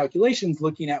envelope calculations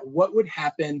looking at what would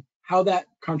happen, how that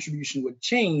contribution would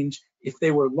change if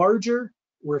they were larger,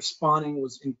 or if spawning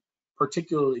was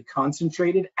particularly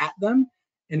concentrated at them.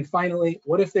 And finally,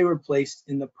 what if they were placed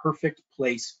in the perfect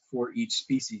place for each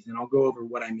species? And I'll go over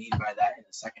what I mean by that in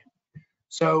a second.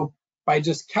 So by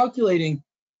just calculating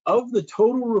of the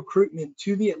total recruitment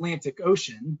to the Atlantic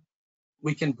Ocean,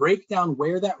 we can break down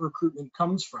where that recruitment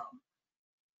comes from.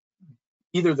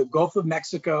 Either the Gulf of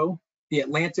Mexico, the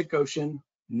Atlantic Ocean,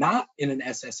 not in an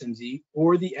SSMZ,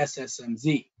 or the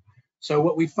SSMZ. So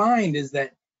what we find is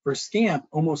that for scamp,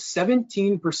 almost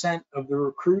 17% of the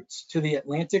recruits to the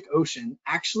Atlantic Ocean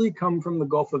actually come from the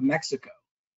Gulf of Mexico.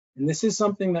 And this is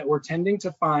something that we're tending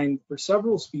to find for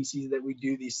several species that we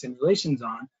do these simulations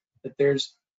on, that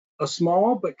there's a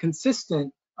small but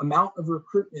consistent amount of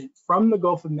recruitment from the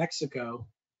Gulf of Mexico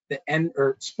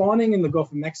or spawning in the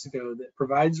Gulf of Mexico that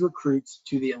provides recruits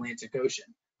to the Atlantic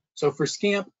Ocean. So for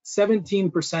scamp,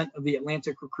 17% of the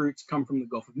Atlantic recruits come from the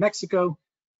Gulf of Mexico,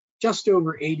 just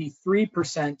over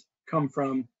 83% come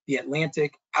from the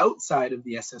Atlantic outside of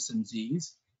the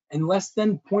SSMZs, and less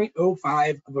than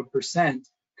 0.05%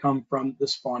 come from the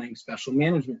spawning special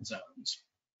management zones.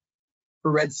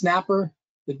 For red snapper,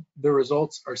 the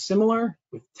results are similar,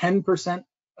 with 10%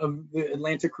 of the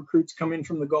Atlantic recruits coming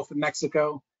from the Gulf of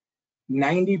Mexico,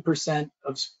 90%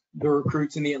 of the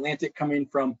recruits in the Atlantic coming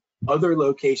from other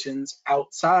locations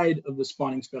outside of the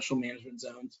spawning special management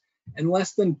zones, and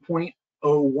less than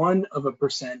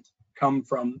 0.01% come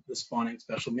from the spawning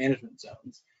special management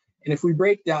zones. And if we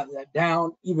break that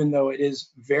down, even though it is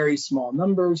very small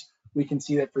numbers, we can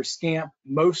see that for scamp,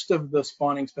 most of the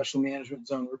spawning special management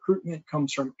zone recruitment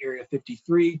comes from Area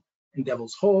 53 and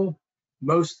Devil's Hole.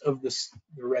 Most of the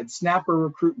red snapper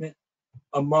recruitment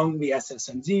among the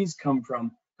SSMZs comes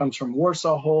from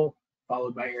Warsaw Hole,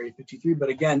 followed by Area 53. But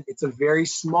again, it's a very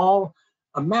small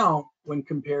amount when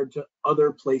compared to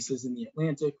other places in the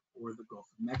Atlantic or the Gulf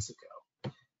of Mexico.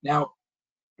 Now,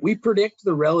 we predict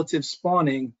the relative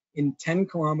spawning in 10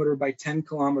 kilometer by 10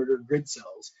 kilometer grid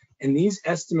cells. And these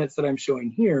estimates that I'm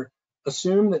showing here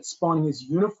assume that spawning is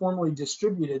uniformly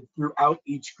distributed throughout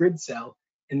each grid cell,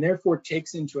 and therefore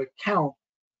takes into account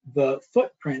the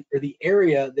footprint or the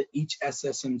area that each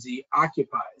SSMZ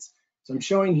occupies. So I'm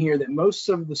showing here that most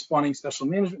of the spawning special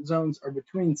management zones are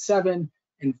between 7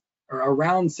 or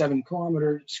around 7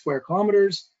 square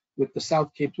kilometers, with the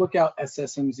South Cape Lookout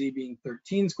SSMZ being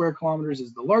 13 square kilometers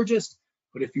is the largest,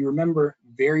 But if you remember,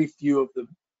 very few of the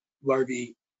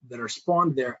larvae that are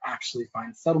spawned there actually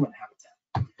find settlement habitat.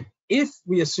 If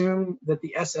we assume that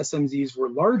the SSMZs were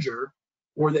larger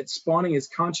or that spawning is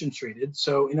concentrated,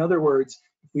 so in other words,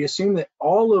 if we assume that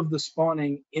all of the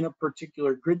spawning in a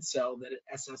particular grid cell that an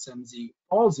SSMZ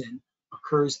falls in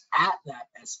occurs at that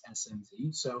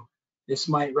SSMZ, so this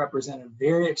might represent a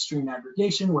very extreme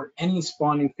aggregation where any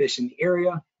spawning fish in the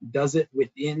area does it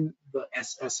within the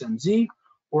SSMZ,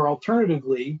 or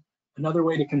alternatively, another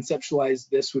way to conceptualize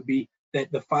this would be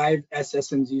that the 5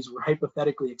 SSMZs were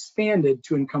hypothetically expanded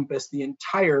to encompass the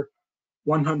entire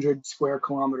 100 square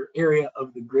kilometer area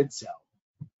of the grid cell.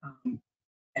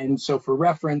 And so for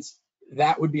reference,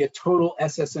 that would be a total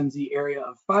SSMZ area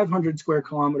of 500 square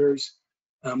kilometers,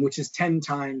 which is 10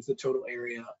 times the total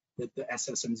area that the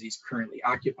SSMZs currently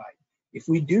occupy. If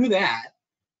we do that,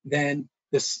 then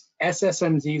the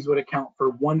SSMZs would account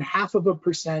for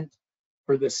 0.5%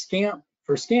 for the scamp,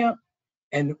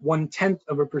 and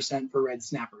 0.1% for red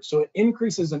snapper. So it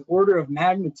increases an order of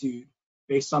magnitude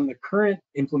based on the current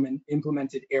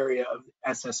implemented area of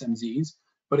SSMZs,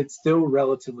 but it's still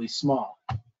relatively small.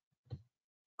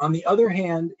 On the other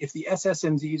hand, if the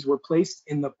SSMZs were placed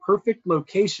in the perfect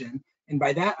location, and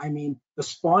by that I mean the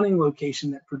spawning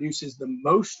location that produces the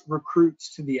most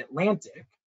recruits to the Atlantic,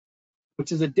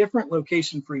 which is a different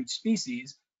location for each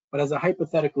species, but as a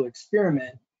hypothetical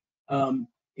experiment,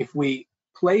 if we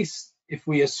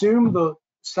assume the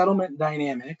settlement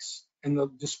dynamics and the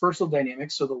dispersal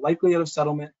dynamics, so the likelihood of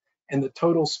settlement and the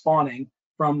total spawning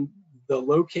from the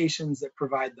locations that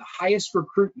provide the highest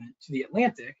recruitment to the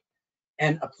Atlantic,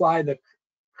 and apply the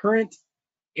current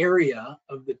area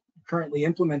of the currently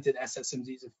implemented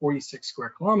SSMZs of 46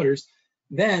 square kilometers,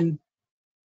 then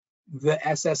the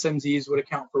SSMZs would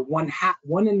account for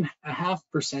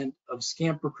 1.5% of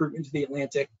scamp recruitment to the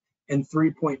Atlantic and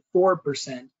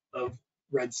 3.4% of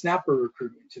red snapper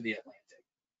recruitment to the Atlantic.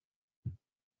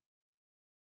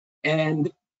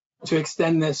 And to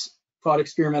extend this thought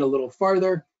experiment a little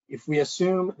farther, if we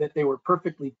assume that they were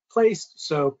perfectly placed,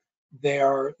 so they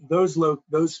are those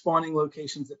spawning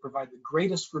locations that provide the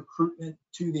greatest recruitment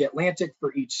to the Atlantic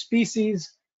for each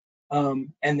species,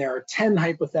 and there are 10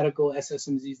 hypothetical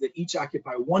SSMZs that each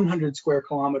occupy 100 square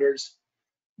kilometers,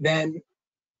 then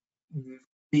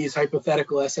these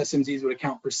hypothetical SSMZs would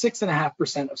account for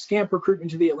 6.5% of scamp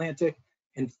recruitment to the Atlantic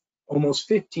and almost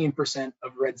 15%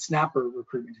 of red snapper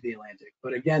recruitment to the Atlantic.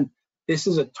 But again, this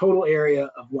is a total area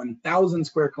of 1,000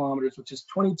 square kilometers, which is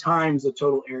 20 times the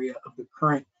total area of the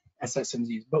current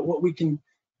SSMZs. But what we can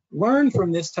learn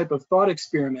from this type of thought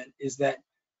experiment is that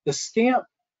the scamp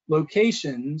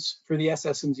locations for the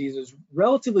SSMZs is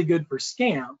relatively good for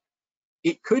scamp.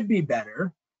 It could be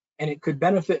better, and it could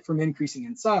benefit from increasing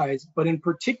in size, but in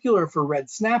particular for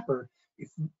red snapper, if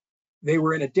they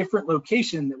were in a different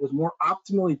location that was more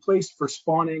optimally placed for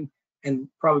spawning and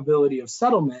probability of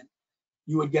settlement,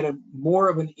 you would get more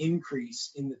of an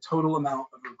increase in the total amount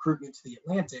of recruitment to the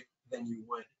Atlantic than you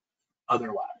would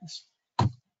otherwise.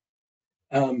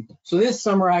 So this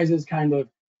summarizes kind of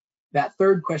that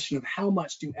third question of how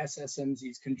much do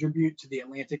SSMZs contribute to the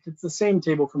Atlantic. It's the same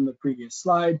table from the previous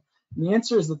slide. And the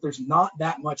answer is that there's not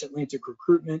that much Atlantic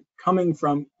recruitment coming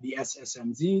from the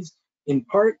SSMZs, in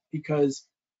part because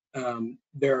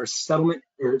there are settlement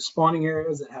or spawning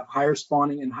areas that have higher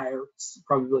spawning and higher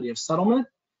probability of settlement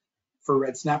for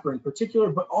red snapper in particular,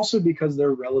 but also because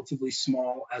they're relatively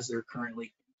small as they're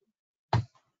currently.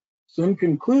 So in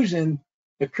conclusion,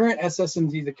 the current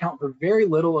SSMZs account for very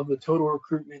little of the total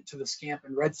recruitment to the scamp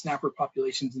and red snapper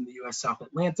populations in the US South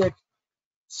Atlantic.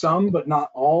 Some, but not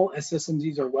all,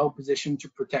 SSMZs are well positioned to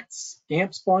protect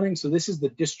scamp spawning. So this is the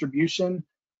distribution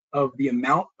of the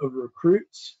amount of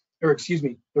recruits, or excuse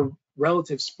me, the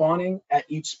relative spawning at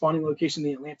each spawning location in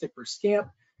the Atlantic for scamp.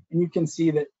 And you can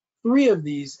see that 3 of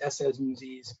these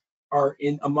SSMZs are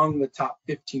in among the top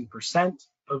 15%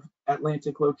 of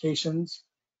Atlantic locations.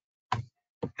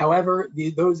 However,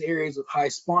 those areas with high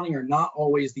spawning are not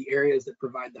always the areas that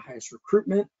provide the highest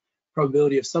recruitment.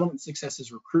 Probability of settlement success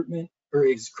is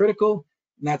critical,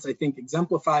 and that's, I think,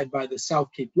 exemplified by the South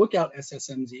Cape Lookout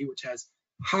SSMZ, which has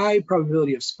high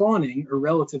probability of spawning or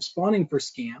relative spawning for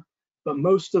scamp, but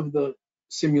most of the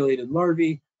simulated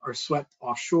larvae are swept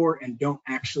offshore and don't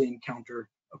actually encounter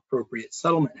appropriate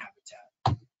settlement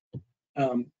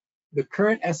habitat. The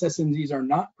current SSMZs are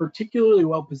not particularly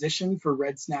well positioned for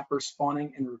red snapper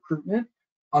spawning and recruitment.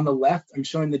 On the left, I'm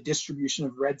showing the distribution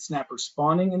of red snapper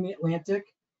spawning in the Atlantic,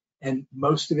 and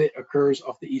most of it occurs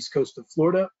off the east coast of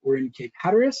Florida or in Cape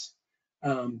Hatteras,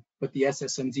 but the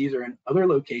SSMZs are in other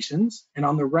locations. And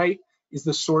on the right is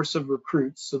the source of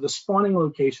recruits. So the spawning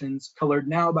locations colored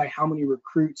now by how many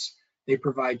recruits they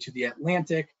provide to the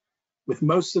Atlantic, with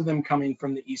most of them coming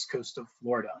from the east coast of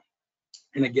Florida.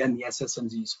 And again, the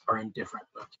SSMZs are in different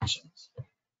locations.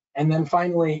 And then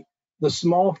finally, the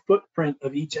small footprint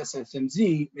of each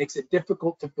SSMZ makes it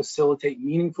difficult to facilitate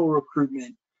meaningful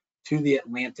recruitment to the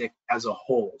Atlantic as a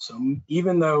whole. So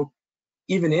even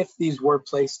if these were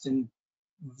placed in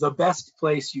the best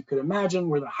place you could imagine,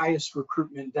 where the highest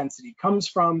recruitment density comes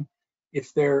from,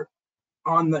 if they're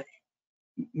on the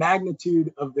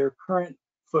magnitude of their current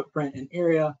footprint and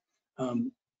area,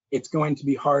 it's going to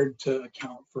be hard to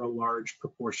account for a large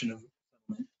proportion of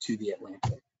settlement to the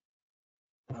Atlantic.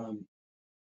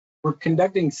 We're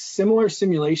conducting similar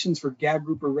simulations for gag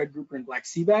grouper, red grouper, and black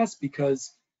sea bass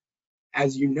because,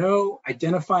 as you know,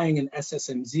 identifying an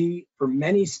SSMZ for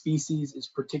many species is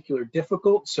particularly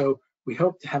difficult. So we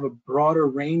hope to have a broader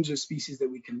range of species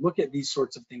that we can look at these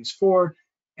sorts of things for.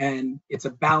 And it's a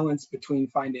balance between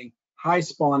finding high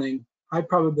spawning, high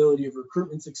probability of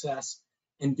recruitment success,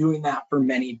 and doing that for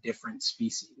many different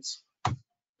species.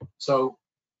 So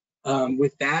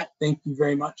with that, thank you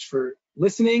very much for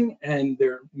listening. And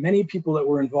there are many people that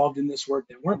were involved in this work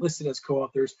that weren't listed as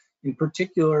co-authors. In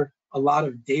particular, a lot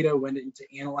of data went into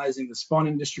analyzing the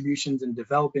spawning distributions and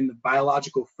developing the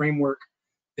biological framework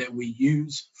that we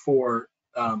use for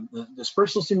the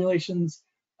dispersal simulations.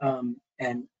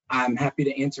 And I'm happy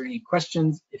to answer any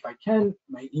questions if I can.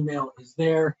 My email is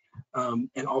there.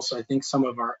 And also, I think some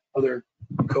of our other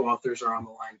co-authors are on the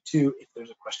line too, if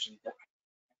there's a question.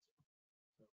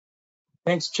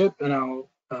 Thanks, Chip, and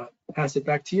I'll pass it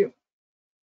back to you.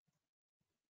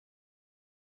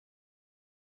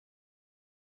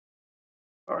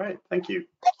 All right, thank you.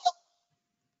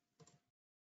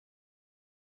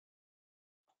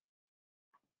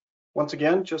 Once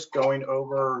again, just going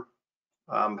over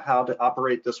how to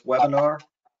operate this webinar.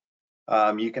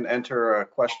 You can enter a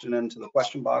question into the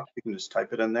question box. You can just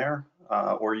type it in there,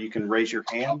 or you can raise your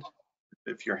hand.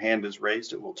 If your hand is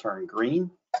raised, it will turn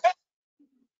green.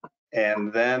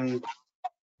 And then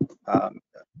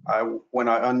when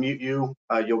I unmute you,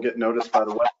 you'll get noticed by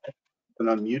the website and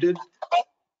unmuted.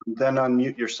 Then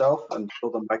unmute yourself until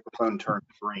the microphone turns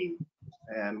green.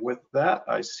 And with that,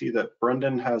 I see that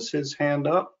Brendan has his hand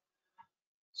up.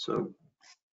 So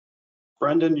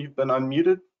Brendan, you've been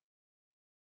unmuted.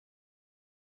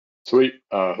 Sweet.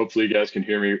 Hopefully you guys can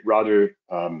hear me. Roger,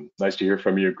 nice to hear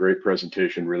from you. Great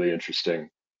presentation, really interesting.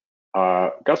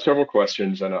 Got several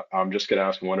questions, and I'm just going to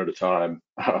ask one at a time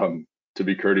to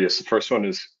be courteous. The first one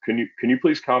is, can you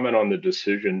please comment on the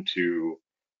decision to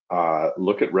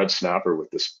look at red snapper with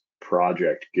this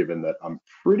project, given that I'm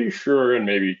pretty sure, and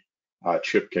maybe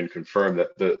Chip can confirm,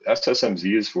 that the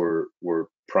SSMZs were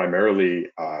primarily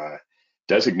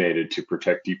designated to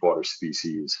protect deep water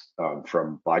species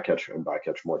from bycatch and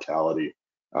bycatch mortality,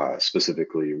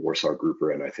 specifically Warsaw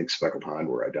grouper and I think speckled hind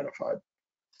were identified.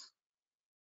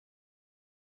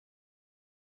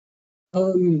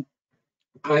 I'm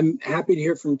happy to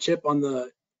hear from Chip on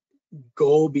the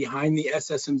goal behind the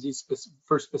SSMZ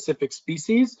for specific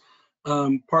species.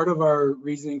 Part of our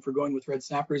reasoning for going with red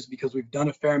snapper is because we've done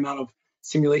a fair amount of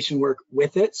simulation work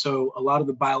with it. So a lot of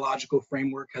the biological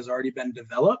framework has already been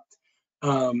developed.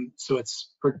 So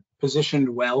it's positioned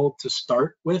well to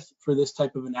start with for this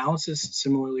type of analysis.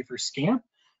 Similarly for SCAMP,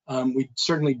 we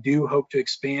certainly do hope to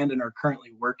expand and are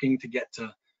currently working to get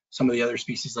to some of the other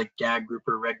species like gag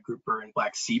grouper, red grouper, and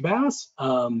black sea bass.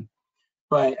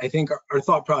 But I think our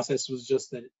thought process was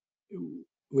just that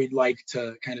we'd like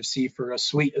to kind of see for a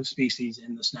suite of species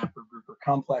in the snapper grouper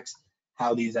complex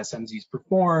how these SMZs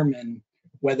perform and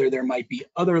whether there might be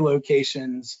other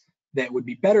locations that would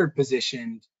be better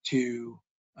positioned to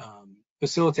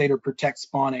facilitate or protect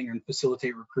spawning and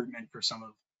facilitate recruitment for some of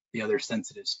the other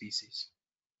sensitive species.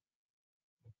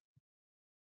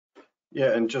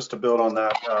 Yeah, and just to build on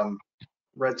that,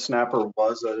 red snapper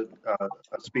was a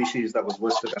species that was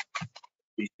listed as a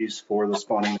species for the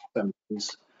spawning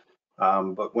SMZs.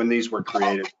 But when these were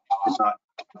created, it's not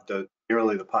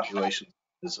nearly the population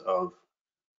of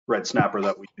red snapper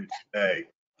that we do today.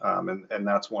 And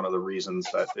that's one of the reasons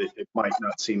that it might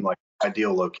not seem like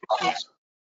ideal locations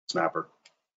snapper.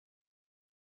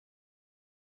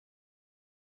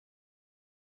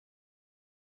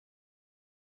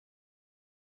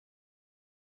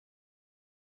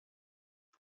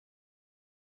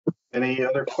 Any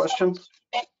other questions?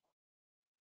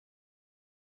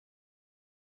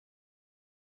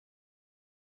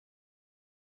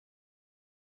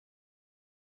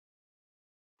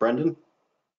 Brendan?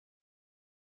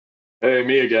 Hey,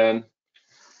 me again.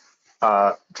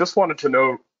 Just wanted to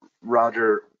know,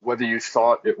 Roger, whether you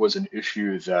thought it was an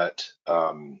issue that,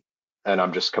 and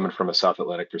I'm just coming from a South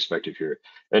Atlantic perspective here,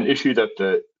 an issue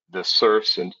that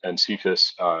SURFs and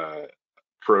CFIS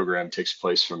program takes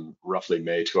place from roughly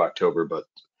May to October, but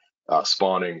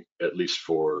spawning, at least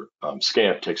for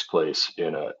scamp, takes place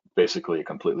in basically a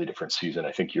completely different season.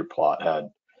 I think your plot had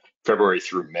February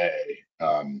through May.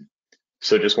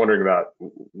 So just wondering about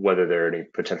whether there are any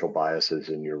potential biases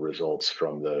in your results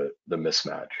from the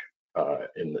mismatch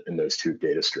in those two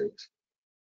data streams.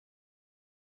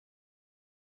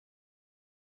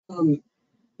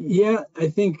 Yeah, I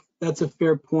think that's a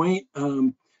fair point.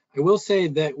 I will say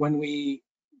that when we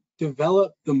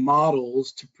develop the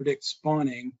models to predict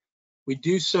spawning, we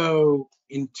do so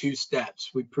in two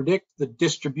steps. We predict the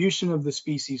distribution of the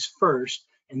species first,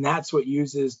 and that's what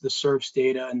uses the SURFs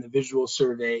data and the visual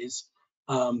surveys.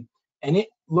 And it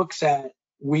looks at,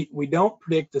 we don't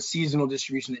predict the seasonal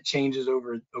distribution that changes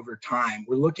over time.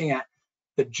 We're looking at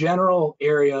the general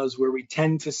areas where we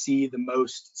tend to see the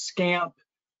most scamp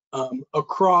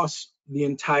across the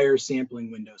entire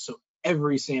sampling window. So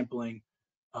every sampling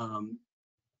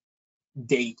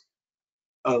date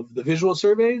of the visual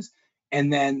surveys,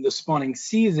 and then the spawning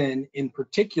season in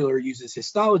particular uses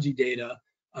histology data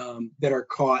that are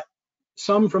caught,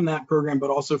 some from that program,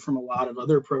 but also from a lot of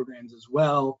other programs as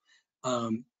well.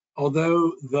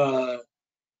 Although the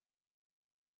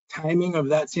timing of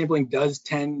that sampling does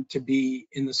tend to be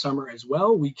in the summer as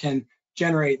well, we can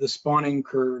generate the spawning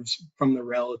curves from the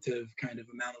relative kind of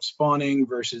amount of spawning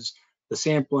versus the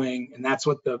sampling, and that's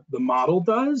what the model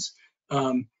does.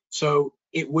 So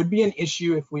it would be an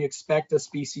issue if we expect a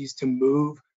species to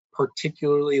move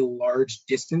particularly large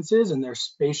distances and their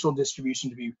spatial distribution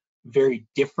to be very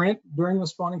different during the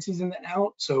spawning season than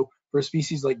out. So for a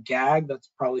species like gag, that's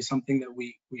probably something that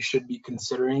we should be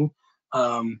considering.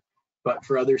 But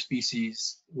for other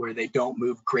species where they don't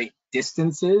move great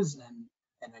distances,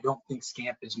 and I don't think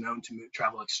scamp is known to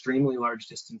travel extremely large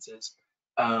distances,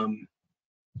 I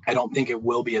don't think it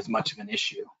will be as much of an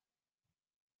issue.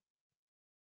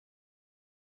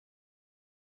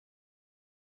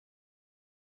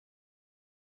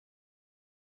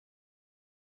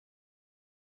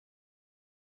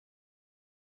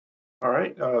 All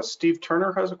right, Steve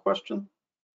Turner has a question.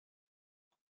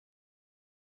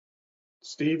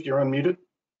 Steve, you're unmuted.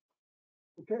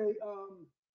 Okay,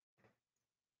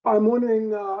 I'm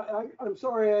wondering, I'm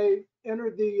sorry I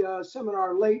entered the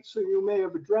seminar late, so you may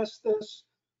have addressed this,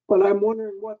 but I'm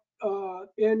wondering what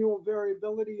annual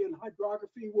variability in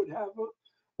hydrography would have,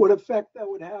 what effect that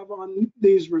would have on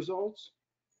these results.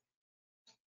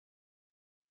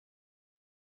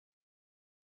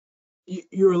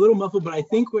 You're a little muffled, but I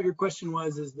think what your question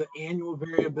was is the annual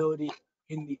variability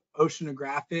in the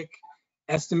oceanographic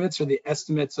estimates, or the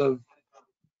estimates of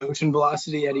ocean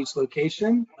velocity at each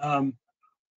location.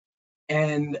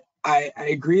 And I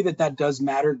agree that that does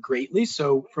matter greatly.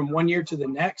 So from one year to the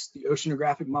next, the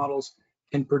oceanographic models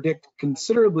can predict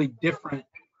considerably different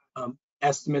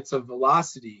estimates of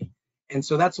velocity. And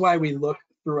so that's why we look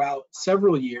throughout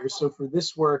several years. So for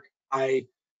this work,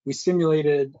 we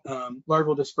simulated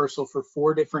larval dispersal for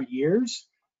 4 different years.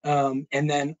 And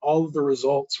then all of the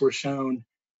results were shown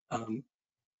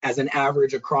as an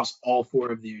average across all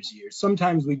 4 of these years.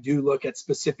 Sometimes we do look at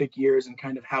specific years and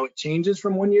kind of how it changes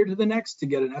from one year to the next to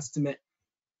get an estimate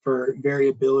for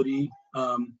variability,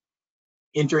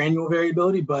 interannual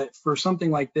variability. But for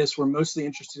something like this, we're mostly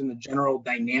interested in the general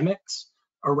dynamics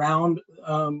around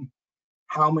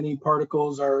how many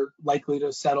particles are likely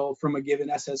to settle from a given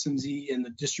SSMZ and the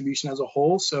distribution as a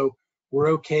whole. So we're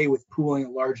okay with pooling a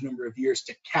large number of years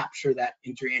to capture that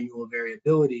interannual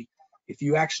variability. If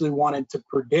you actually wanted to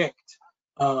predict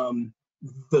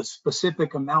the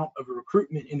specific amount of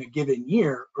recruitment in a given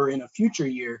year or in a future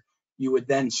year, you would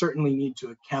then certainly need to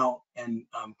account and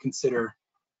consider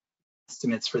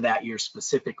estimates for that year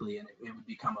specifically, and it would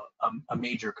become a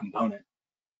major component.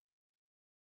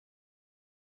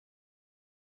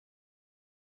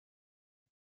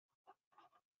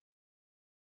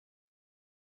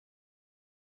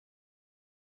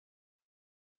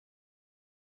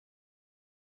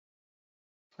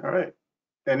 All right.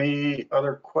 Any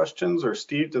other questions? Or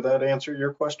Steve, did that answer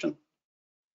your question?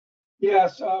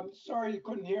 Yes, sorry you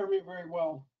couldn't hear me very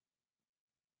well.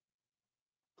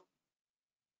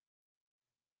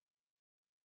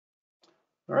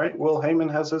 All right, Will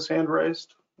Heyman has his hand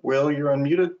raised. Will, you're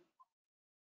unmuted.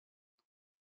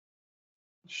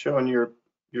 Showing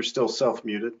you're still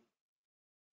self-muted.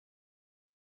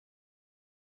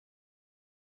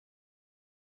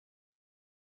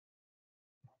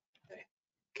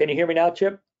 Can you hear me now,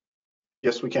 Chip?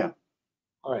 Yes, we can.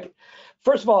 All right.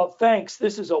 First of all, thanks.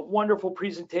 This is a wonderful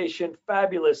presentation,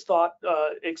 fabulous thought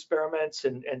experiments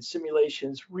and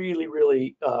simulations, really,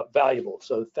 really valuable.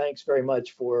 So thanks very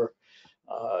much for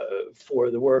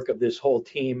for the work of this whole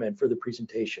team and for the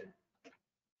presentation.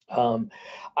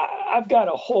 I've got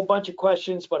a whole bunch of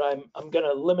questions, but I'm going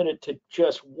to limit it to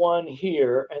just one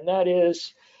here, and that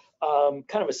is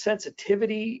kind of a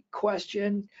sensitivity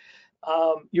question.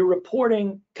 You're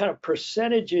reporting kind of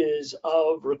percentages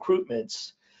of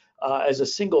recruitments as a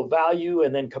single value,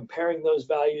 and then comparing those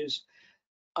values,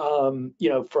 you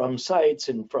know, from sites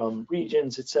and from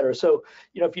regions, et cetera. So,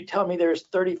 you know, if you tell me there's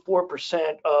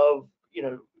 34% of, you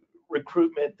know,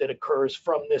 recruitment that occurs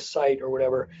from this site or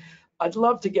whatever, I'd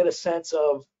love to get a sense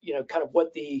of, you know, kind of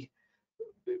what the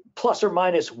plus or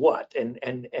minus what,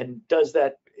 and does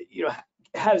that, you know,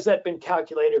 has that been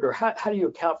calculated, or how do you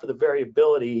account for the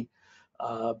variability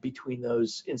between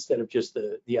those instead of just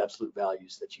the absolute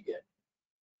values that you get?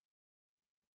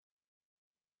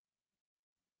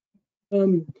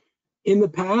 In the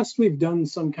past, we've done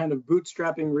some kind of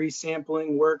bootstrapping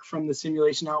resampling work from the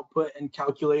simulation output and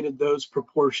calculated those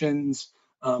proportions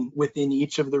within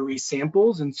each of the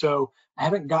resamples. And so I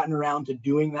haven't gotten around to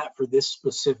doing that for this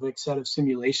specific set of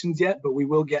simulations yet, but we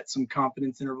will get some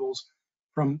confidence intervals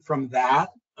from that.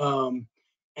 And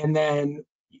then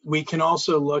we can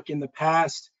also look, in the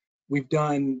past, we've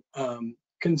done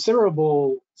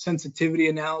considerable sensitivity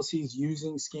analyses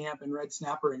using SCAMP and Red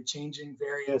Snapper and changing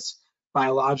various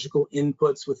biological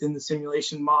inputs within the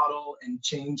simulation model and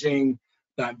changing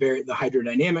the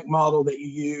hydrodynamic model that you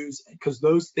use, because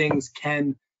those things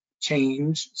can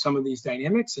change some of these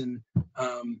dynamics. And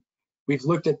we've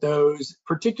looked at those,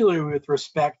 particularly with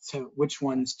respect to which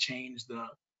ones change the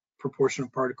proportion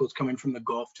of particles coming from the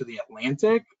Gulf to the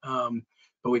Atlantic.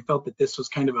 But we felt that this was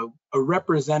kind of a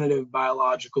representative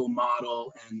biological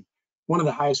model and one of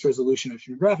the highest resolution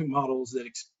oceanographic models that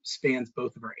spans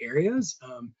both of our areas.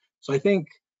 So I think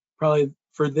probably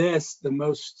for this, the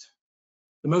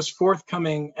most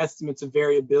forthcoming estimates of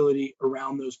variability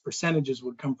around those percentages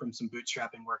would come from some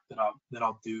bootstrapping work that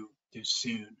I'll do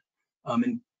soon.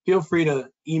 And feel free to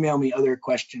email me other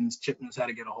questions. Chip knows how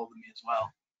to get a hold of me as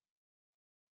well.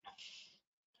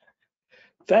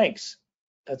 Thanks.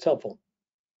 That's helpful.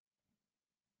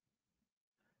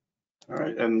 All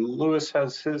right, and Lewis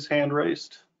has his hand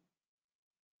raised.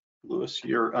 Lewis,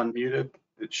 you're unmuted.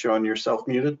 It's showing yourself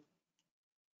muted.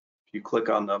 If you click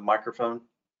on the microphone.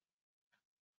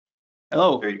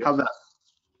 Hello, There you go. how's that?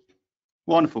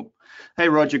 Wonderful. Hey,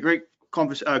 Roger, great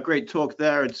talk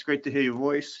there. It's great to hear your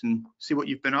voice and see what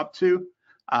you've been up to.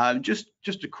 Just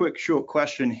a quick short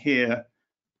question here.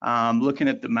 Looking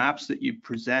at the maps that you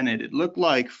presented, it looked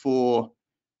like for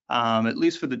at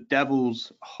least for the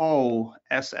Devil's Hole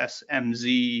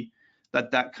SSMZ,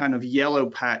 that kind of yellow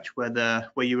patch where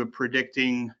you were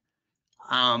predicting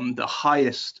the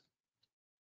highest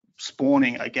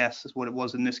spawning, I guess is what it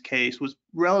was in this case,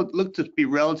 looked to be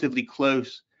relatively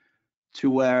close to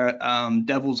where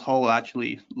Devil's Hole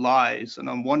actually lies. And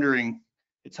I'm wondering,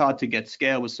 it's hard to get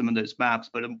scale with some of those maps,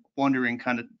 but I'm wondering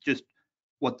kind of just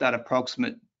what that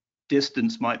approximate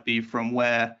distance might be from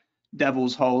where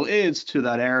Devil's Hole is to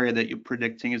that area that you're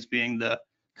predicting as being the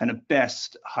kind of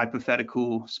best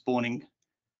hypothetical spawning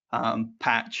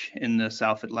patch in the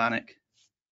South Atlantic.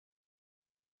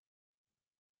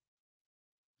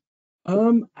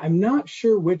 I'm not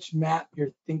sure which map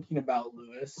you're thinking about,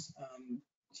 Lewis.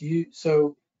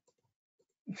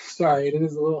 Sorry, it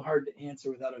is a little hard to answer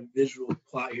without a visual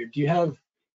plot here. Do you have?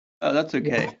 Oh, that's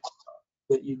okay.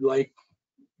 That you'd like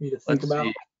me to think about?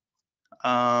 See.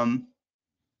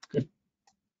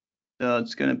 So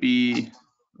it's going to be.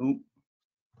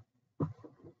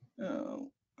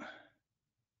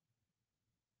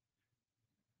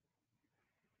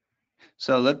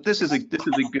 So this is a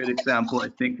good example, I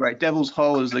think, right? Devil's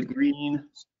Hole is the green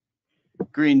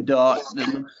dot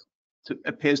that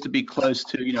appears to be close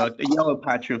to, you know, a yellow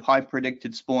patch of high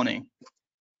predicted spawning.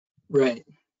 Right.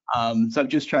 So I'm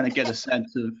just trying to get a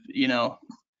sense of, you know,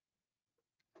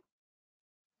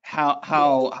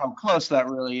 how close that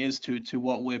really is to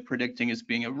what we're predicting as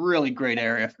being a really great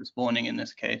area for spawning in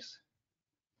this case.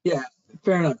 Yeah,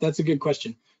 fair enough. That's a good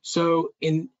question. So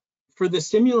for the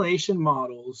simulation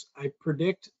models, I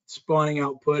predict spawning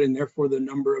output and therefore the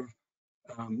number of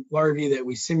larvae that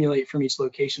we simulate from each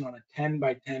location on a 10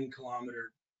 by 10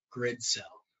 kilometer grid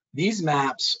cell. These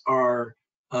maps are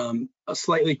a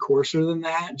slightly coarser than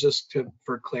that, just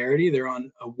for clarity. They're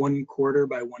on a 1/4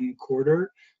 by 1/4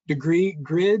 degree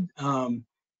grid. And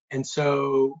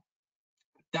so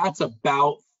that's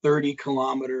about 30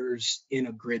 kilometers in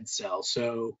a grid cell.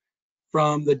 So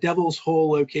from the Devil's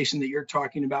Hole location that you're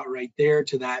talking about right there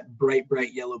to that bright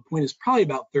yellow point is probably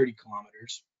about 30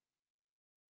 kilometers.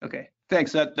 Okay,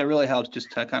 thanks. That really helps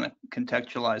just to kind of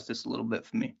contextualize this a little bit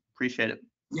for me. Appreciate it.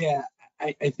 Yeah,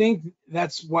 I think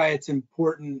that's why it's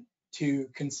important to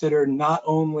consider not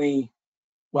only,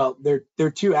 well, there are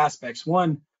two aspects.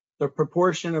 One, the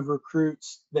proportion of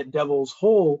recruits that Devil's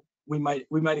Hole we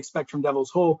might expect from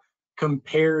Devil's Hole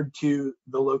compared to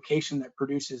the location that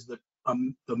produces the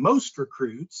most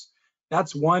recruits.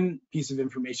 That's one piece of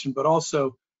information, but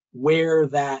also where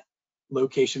that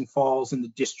location falls in the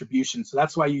distribution. So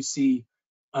that's why you see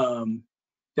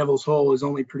Devil's Hole is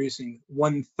only producing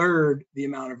 1/3 the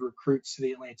amount of recruits to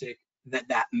the Atlantic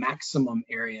that maximum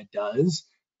area does,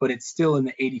 but it's still in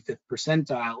the 85th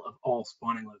percentile of all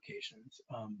spawning locations.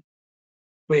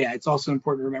 But yeah, it's also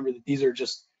important to remember that these are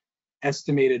just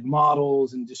estimated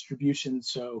models and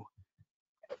distributions, so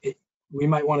we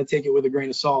might want to take it with a grain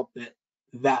of salt that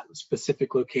that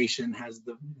specific location has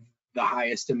the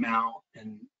highest amount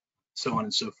and so on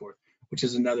and so forth, which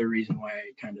is another reason why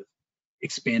I kind of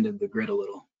expanded the grid a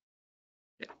little.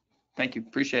 Yeah, thank you,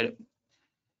 appreciate it.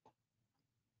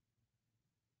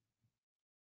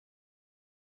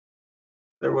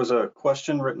 There was a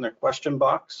question written in a question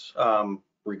box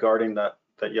regarding that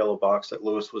yellow box that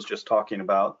Lewis was just talking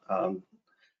about.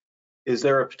 Is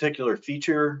there a particular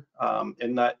feature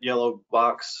in that yellow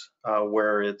box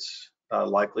where it's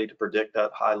likely to predict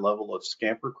that high level of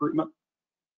scamp recruitment?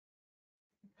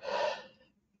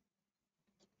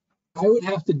 I would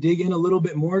have to dig in a little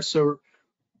bit more. So,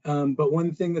 but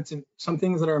one thing some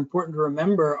things that are important to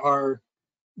remember are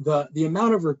the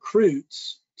amount of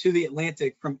recruits to the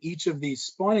Atlantic from each of these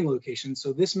spawning locations.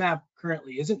 So this map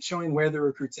currently isn't showing where the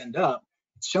recruits end up.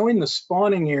 It's showing the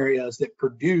spawning areas that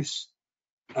produce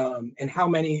and how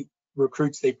many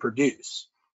recruits they produce.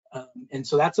 And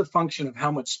so that's a function of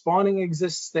how much spawning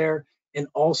exists there, and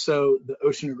also the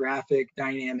oceanographic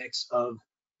dynamics of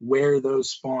where those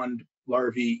spawned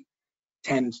larvae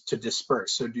tend to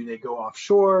disperse. So do they go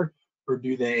offshore or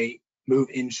do they move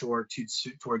inshore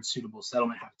towards suitable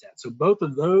settlement habitat? So both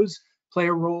of those play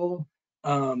a role.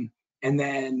 And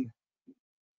then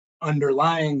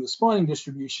underlying the spawning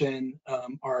distribution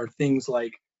are things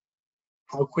like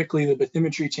how quickly the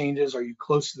bathymetry changes, are you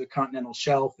close to the continental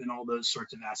shelf, and all those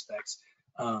sorts of aspects.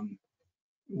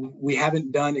 We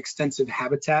haven't done extensive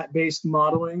habitat-based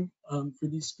modeling for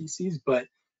these species, but I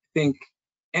think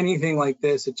anything like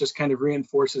this, it just kind of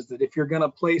reinforces that if you're going to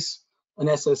place an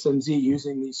SSMZ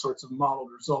using these sorts of modeled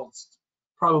results, it's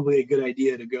probably a good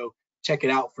idea to go check it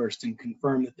out first and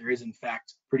confirm that there is in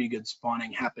fact pretty good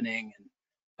spawning happening and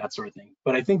that sort of thing.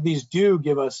 But I think these do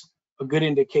give us a good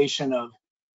indication of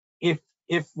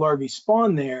if larvae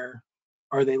spawn there,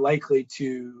 are they likely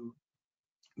to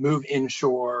move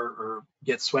inshore or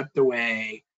get swept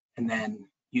away? And then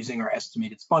using our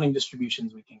estimated spawning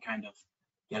distributions, we can kind of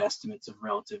get estimates of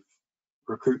relative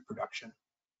recruit production.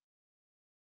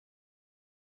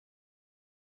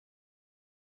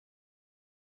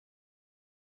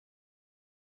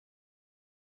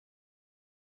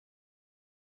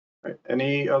 Right.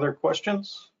 Any other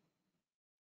questions?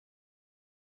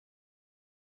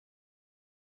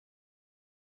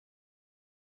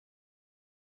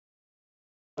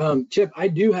 Chip, I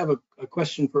do have a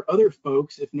question for other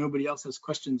folks if nobody else has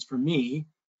questions for me.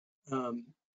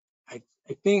 I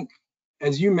think,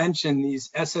 as you mentioned,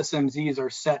 these SSMZs are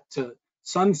set to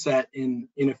sunset in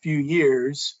a few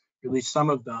years, at least some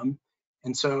of them.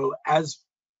 And so as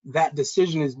that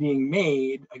decision is being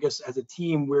made, I guess as a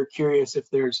team, we're curious if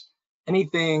there's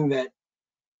anything that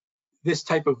this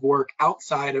type of work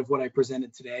outside of what I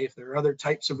presented today, if there are other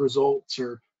types of results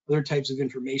or other types of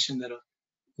information that a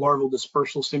larval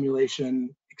dispersal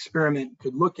simulation experiment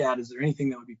could look at. Is there anything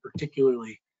that would be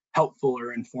particularly helpful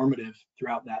or informative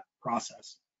throughout that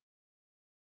process?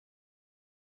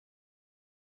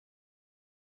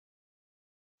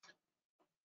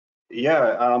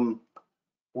 Yeah,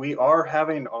 we are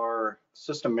having our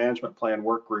system management plan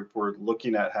work group. We're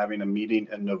looking at having a meeting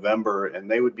in November, and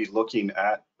they would be looking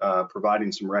at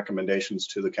providing some recommendations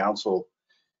to the council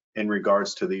in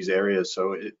regards to these areas.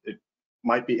 So it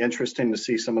might be interesting to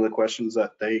see some of the questions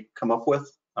that they come up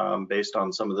with based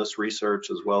on some of this research,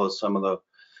 as well as some of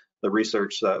the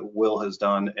research that Will has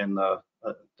done in the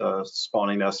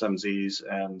spawning SMZs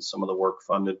and some of the work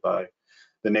funded by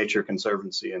the Nature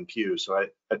Conservancy and Pew. So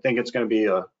I think it's going to be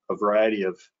a variety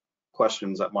of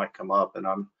questions that might come up, and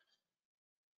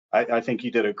I think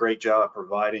you did a great job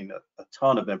providing a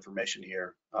ton of information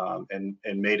here and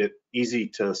made it easy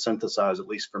to synthesize, at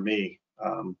least for me.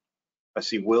 I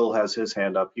see Will has his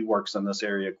hand up. He works in this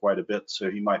area quite a bit,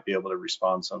 so he might be able to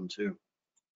respond some too.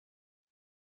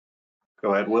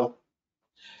 Go ahead, Will.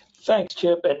 Thanks,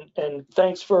 Chip, and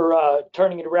thanks for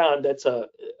turning it around. That's a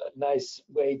nice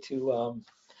way to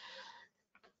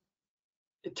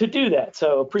to do that.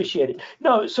 So appreciate it.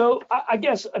 No, so I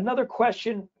guess another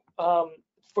question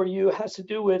for you has to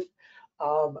do with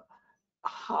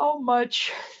how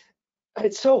much.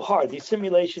 It's so hard. These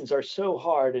simulations are so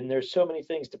hard, and there's so many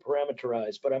things to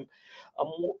parameterize. But I'm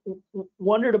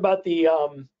wondered about the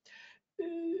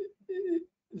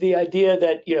idea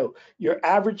that you're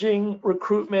averaging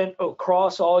recruitment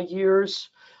across all years,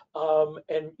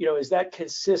 and is that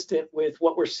consistent with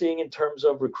what we're seeing in terms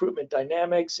of recruitment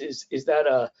dynamics? Is that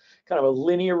a kind of a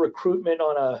linear recruitment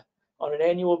on an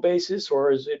annual basis,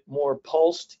 or is it more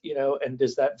pulsed? And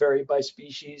does that vary by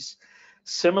species?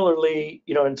 Similarly,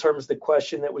 in terms of the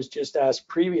question that was just asked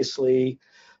previously,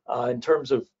 in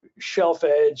terms of shelf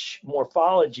edge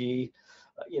morphology,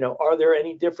 are there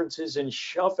any differences in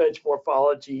shelf edge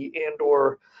morphology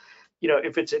and/or,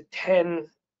 if it's a 10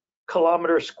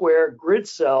 kilometer square grid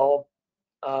cell,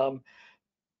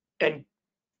 and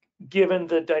given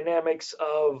the dynamics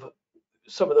of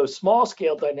some of those small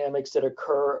scale dynamics that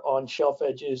occur on shelf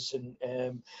edges,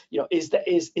 and is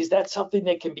that something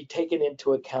that can be taken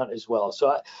into account as well?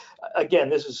 So again,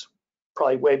 this is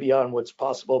probably way beyond what's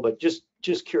possible, but just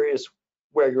curious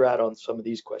where you're at on some of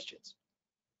these questions.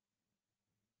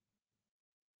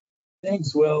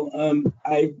 Thanks, Will.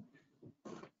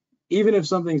 Even if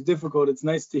something's difficult, it's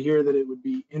nice to hear that it would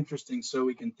be interesting so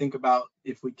we can think about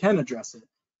if we can address it.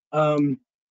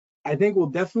 I think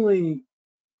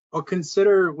I'll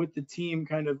consider with the team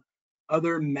kind of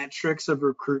other metrics of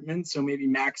recruitment. So maybe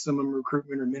maximum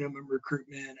recruitment or minimum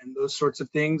recruitment and those sorts of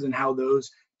things and how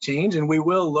those change. And we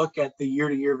will look at the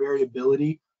year-to-year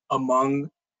variability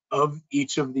of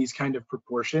each of these kind of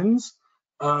proportions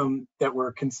that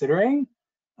we're considering.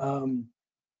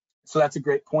 So that's a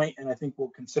great point, and I think we'll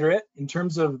consider it. In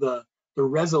terms of the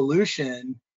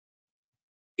resolution,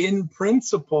 in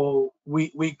principle,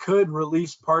 we could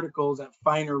release particles at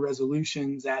finer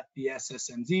resolutions at the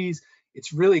SSMZs.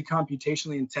 It's really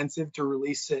computationally intensive to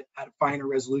release it at a finer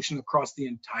resolution across the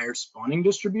entire spawning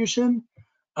distribution.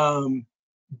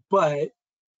 But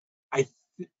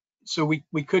so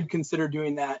we could consider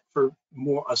doing that for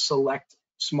a select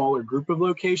smaller group of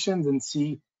locations and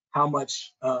see how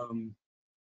much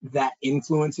that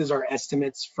influences our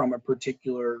estimates from a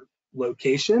particular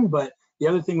location. But the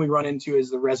other thing we run into is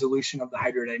the resolution of the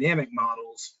hydrodynamic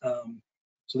models.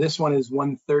 So this one is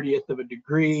 1/30th of a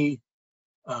degree,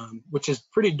 which is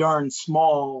pretty darn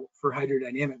small for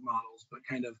hydrodynamic models, but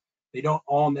they don't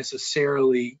all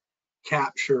necessarily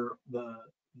capture the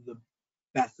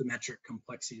bathymetric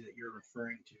complexity that you're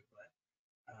referring to.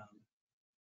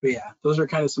 But yeah, those are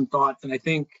kind of some thoughts, and I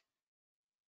think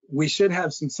we should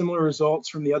have some similar results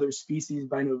from the other species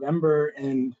by November.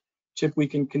 And Chip, we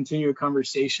can continue a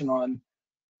conversation on,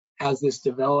 as this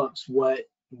develops, what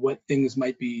things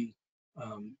might be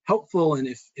helpful, and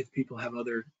if people have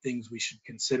other things we should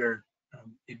consider.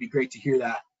 It'd be great to hear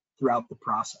that throughout the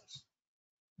process.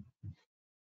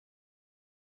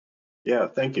 Yeah,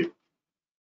 thank you.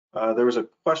 There was a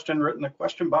question written in the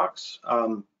question box.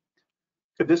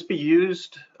 Could this be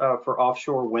used for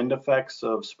offshore wind effects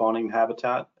of spawning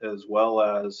habitat, as well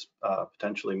as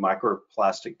potentially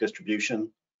microplastic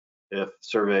distribution if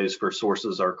surveys for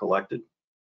sources are collected?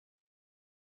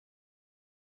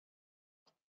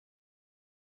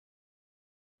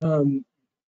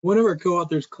 One of our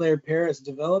co-authors, Claire Paris,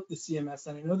 developed the CMS,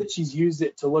 and I know that she's used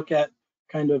it to look at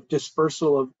kind of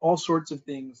dispersal of all sorts of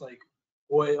things like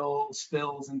oil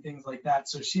spills and things like that.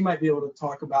 So she might be able to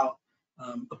talk about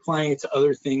applying it to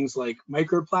other things like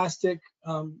microplastic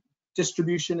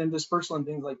distribution and dispersal and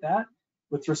things like that.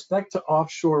 With respect to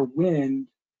offshore wind,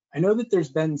 I know that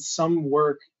there's been some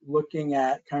work looking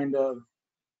at kind of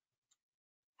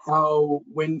how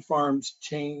wind farms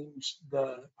change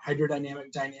the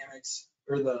hydrodynamic dynamics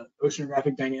or the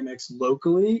oceanographic dynamics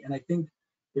locally. And I think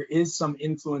there is some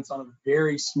influence on a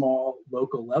very small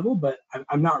local level, but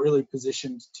I'm not really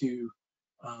positioned to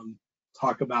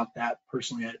talk about that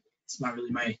personally. It's not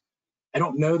really I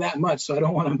don't know that much, so I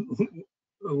don't want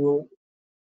to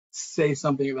say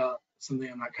something about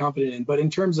something I'm not confident in. But in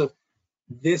terms of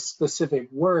this specific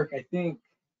work, I think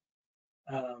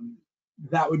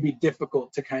that would be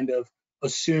difficult to kind of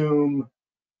assume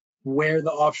where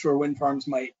the offshore wind farms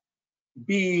might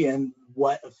be and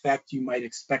what effect you might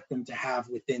expect them to have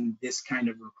within this kind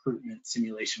of recruitment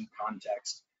simulation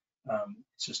context.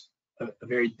 It's just a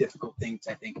very difficult thing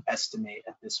to, I think, estimate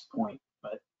at this point.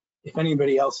 But if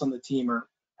anybody else on the team or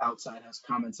outside has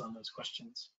comments on those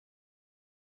questions.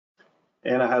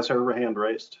 Anna has her hand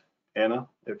raised. Anna,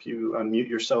 if you unmute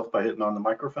yourself by hitting on the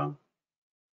microphone.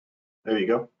 There you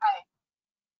go.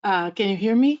 Hi. Can you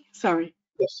hear me? Sorry.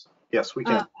 Yes, we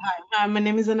can. Hi, my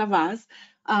name is Anna Vaz.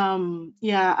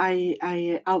 Yeah,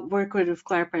 I work with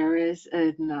Claire Paris,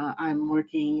 and I'm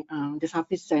working the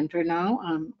Southeast Center now.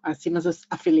 I'm a SMZs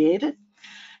affiliated.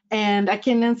 And I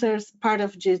can answer part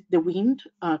of just the wind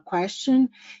question.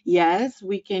 Yes,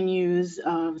 we can use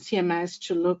CMS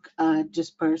to look at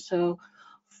dispersal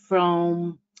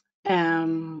from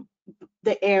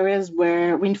the areas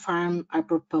where wind farm are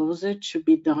proposed to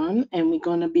be done. And we're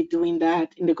going to be doing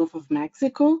that in the Gulf of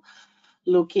Mexico,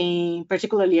 looking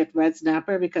particularly at red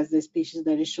snapper, because the species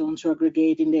that is shown to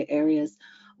aggregate in the areas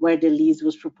where the lease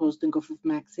was proposed in Gulf of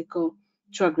Mexico,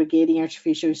 to aggregating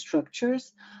artificial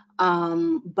structures.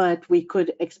 But we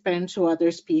could expand to other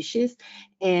species.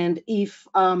 And if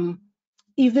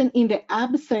even in the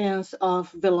absence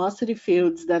of velocity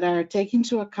fields that are taking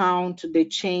into account the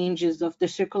changes of the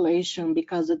circulation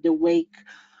because of the wake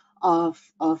of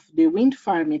the wind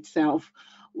farm itself,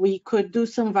 we could do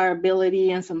some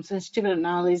variability and some sensitivity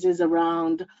analysis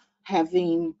around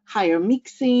having higher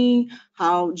mixing,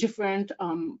 how different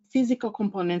physical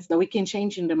components that we can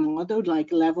change in the model,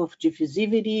 like level of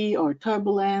diffusivity or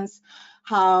turbulence,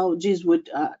 how this would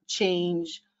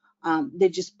change the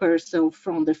dispersal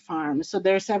from the farm. So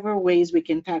there are several ways we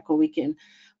can tackle. We can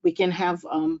have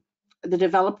the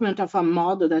development of a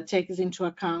model that takes into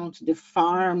account the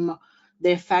farm,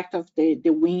 the effect of the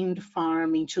wind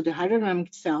farm into the hydrodynamic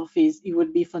itself. It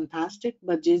would be fantastic,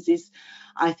 but this is,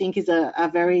 I think, is a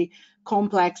very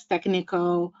complex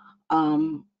technical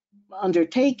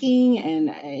undertaking, and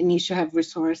it needs to have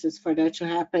resources for that to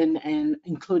happen, and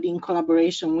including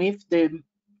collaboration with the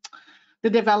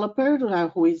developer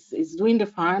who is doing the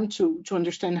farm to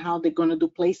understand how they're going to do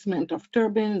placement of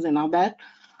turbines and all that.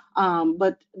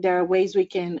 But there are ways we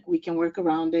can work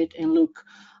around it and look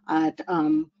at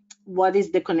what is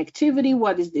the connectivity,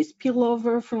 what is the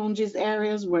spillover from these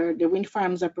areas where the wind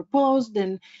farms are proposed,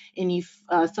 and if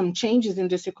some changes in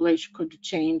the circulation could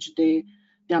change the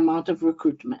amount of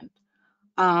recruitment.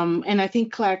 And I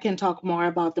think Claire can talk more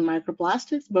about the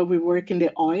microplastics, but we work in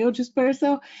the oil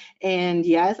dispersal, and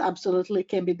yes, absolutely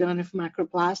can be done with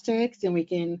microplastics, and we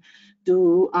can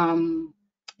do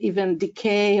even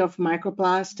decay of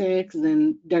microplastics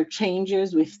and their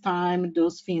changes with time.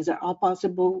 Those things are all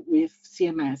possible with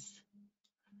CMS.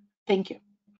 Thank you.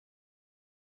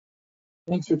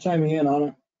 Thanks for chiming in,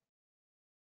 Anna.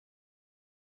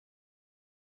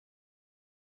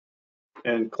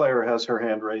 And Claire has her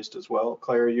hand raised as well.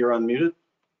 Claire, you're unmuted.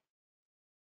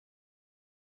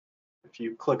 If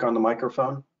you click on the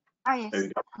microphone. Oh, yes. There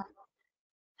you go.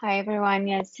 Hi, everyone.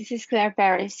 Yes, this is Claire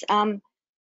Paris.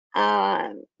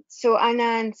 So Anna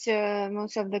answered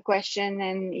most of the question,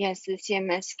 and yes, the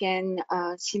CMS can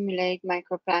simulate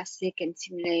microplastic and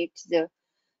simulate the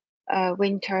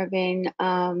wind turbine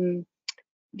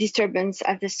disturbance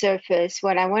at the surface.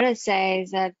 What I want to say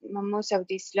is that most of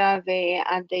these larvae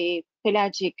at the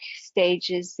pelagic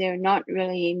stages, they're not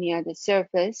really near the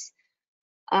surface,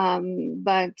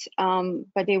 but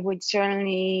they would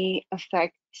certainly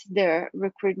affect their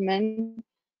recruitment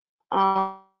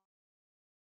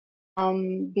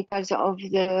because of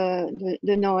the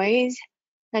noise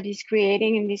that is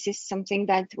creating. And this is something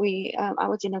that I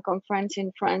was in a conference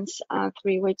in France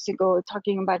 3 weeks ago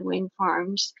talking about wind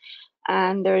farms.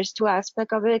 And there's two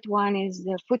aspects of it. One is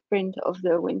the footprint of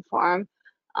the wind farm.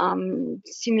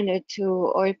 Similar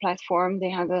to oil platform, they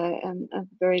have a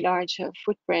very large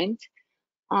footprint.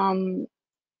 And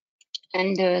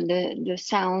the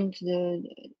sound, the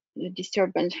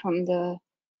disturbance from the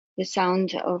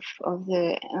sound of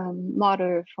the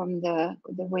motor from the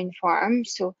wind farm.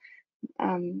 So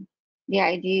the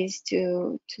idea is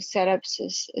to set up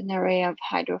an array of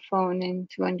hydrophone and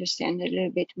to understand a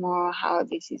little bit more how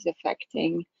this is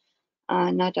affecting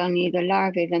not only the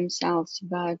larvae themselves,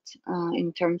 but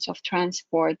in terms of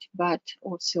transport, but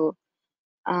also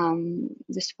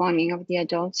the spawning of the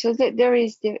adults. So there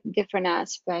is different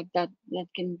aspect that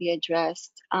can be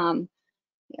addressed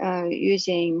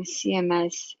using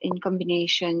CMS in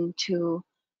combination to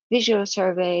visual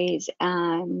surveys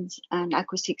and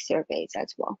acoustic surveys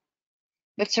as well.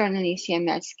 But certainly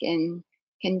CMS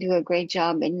can do a great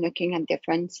job in looking at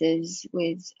differences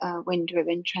with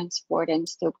wind-driven transport and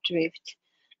stoke drift,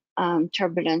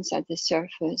 turbulence at the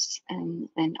surface,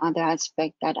 and other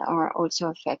aspects that are also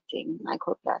affecting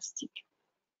microplastic.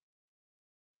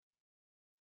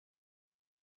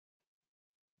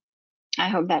 I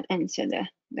hope that answered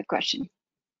the question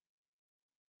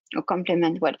or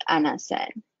complement what Anna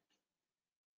said.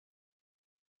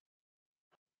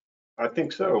 I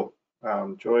think so.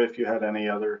 Joy, if you had any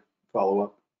other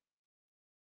follow-up.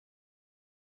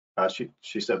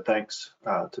 She said thanks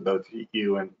to both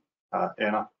you and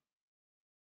Anna.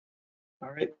 All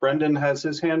right, Brendan has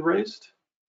his hand raised.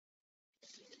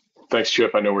 Thanks,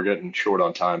 Chip. I know we're getting short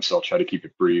on time, so I'll try to keep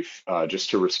it brief. Just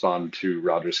to respond to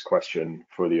Roger's question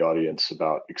for the audience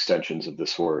about extensions of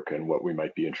this work and what we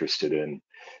might be interested in.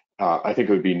 I think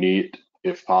it would be neat,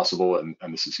 if possible, and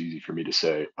this is easy for me to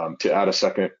say, to add a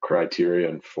second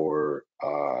criterion for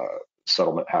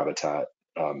settlement habitat,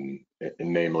 and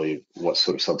namely what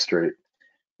sort of substrate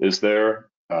is there.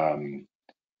 And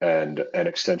an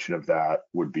extension of that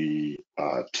would be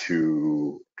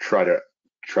to try to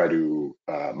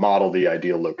model the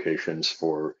ideal locations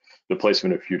for the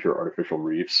placement of future artificial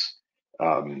reefs.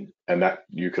 And that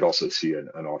you could also see an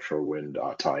offshore wind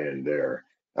tie-in there.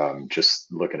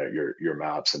 Just looking at your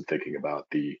maps and thinking about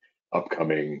the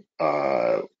upcoming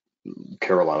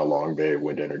Carolina Long Bay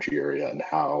wind energy area and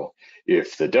how,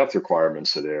 if the depth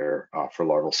requirements are there for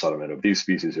larval settlement of these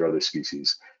species or other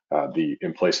species, the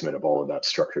emplacement of all of that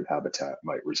structured habitat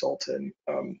might result in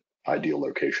ideal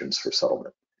locations for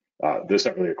settlement. There's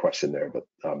not really a question there, but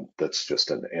that's just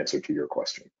an answer to your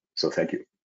question. So thank you.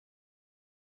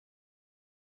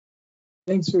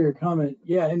 Thanks for your comment.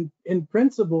 Yeah, in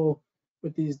principle,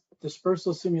 with these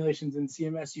dispersal simulations in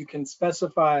CMS, you can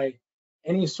specify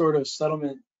any sort of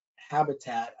settlement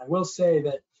habitat. I will say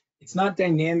that it's not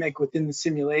dynamic within the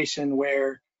simulation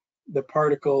where the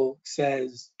particle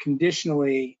says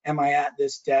conditionally, am I at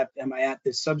this depth, am I at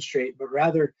this substrate, but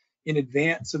rather in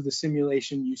advance of the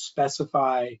simulation, you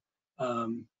specify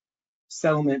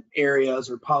settlement areas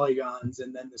or polygons,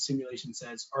 and then the simulation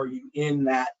says, are you in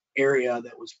that area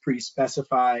that was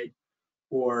pre-specified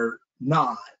or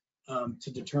not,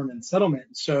 to determine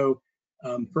settlement. So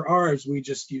for ours, we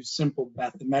just use simple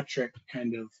bathymetric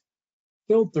kind of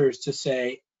filters to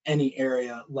say any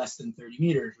area less than 30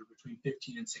 meters or between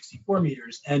 15 and 64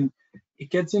 meters. And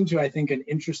it gets into, I think, an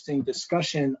interesting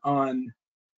discussion on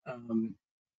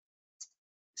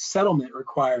settlement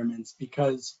requirements,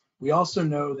 because we also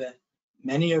know that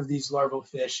many of these larval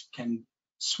fish can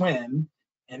swim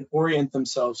and orient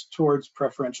themselves towards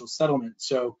preferential settlement.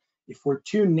 So if we're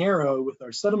too narrow with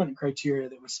our settlement criteria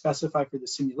that we specify for the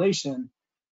simulation,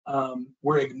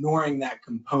 we're ignoring that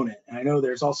component. And I know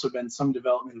there's also been some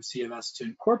development of CFS to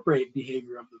incorporate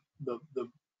behavior of the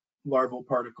larval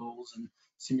particles and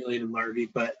simulated larvae,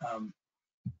 but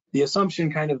the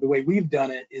assumption, kind of the way we've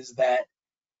done it, is that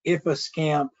if a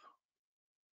scamp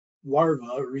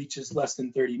larva reaches less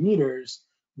than 30 meters,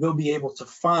 they'll be able to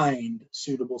find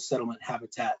suitable settlement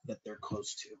habitat that they're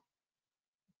close to.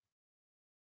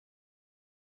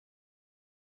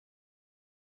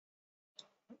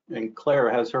 And Claire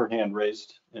has her hand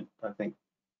raised, and I think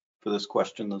for this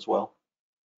question as well.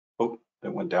 Oh,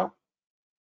 it went down.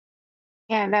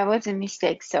 Yeah, that was a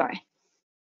mistake, sorry.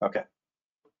 Okay.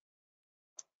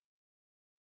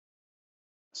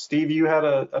 Steve, you had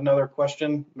another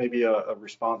question, maybe a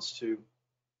response to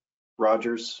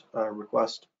Roger's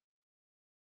request.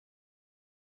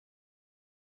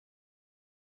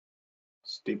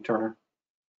 Steve Turner.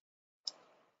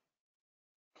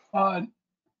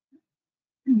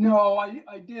 No,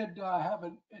 I did have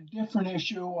a different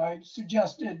issue. I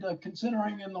suggested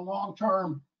considering in the long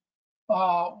term,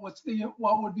 what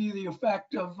would be the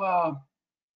effect of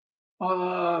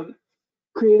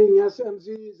creating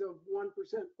SMZs of 1%,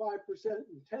 5%,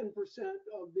 and 10%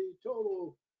 of the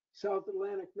total South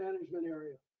Atlantic management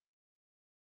area.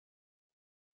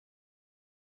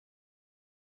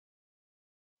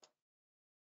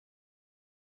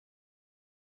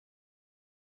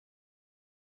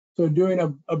 So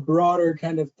doing a broader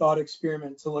kind of thought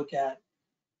experiment to look at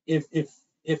if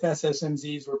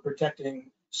SSMZs were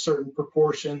protecting certain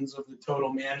proportions of the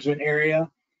total management area,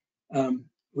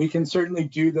 we can certainly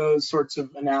do those sorts of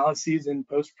analyses in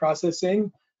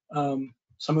post-processing.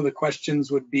 Some of the questions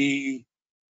would be,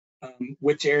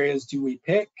 which areas do we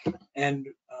pick, and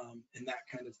that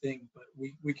kind of thing. But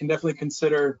we can definitely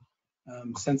consider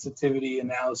sensitivity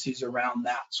analyses around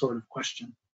that sort of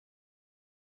question.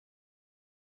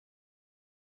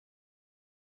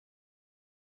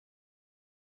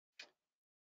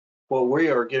 Well, we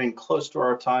are getting close to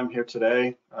our time here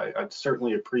today. I'd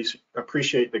certainly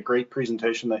appreciate the great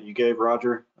presentation that you gave,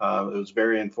 Roger. It was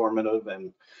very informative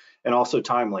and also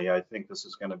timely. I think this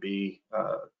is going to be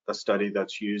a study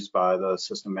that's used by the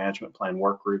System Management Plan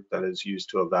Work Group that is used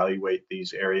to evaluate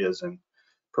these areas and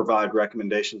provide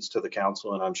recommendations to the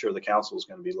council, and I'm sure the council is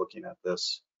going to be looking at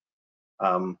this.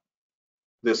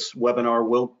 This webinar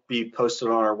will be posted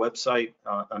on our website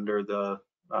under the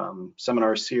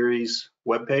seminar series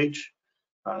webpage.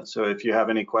 So if you have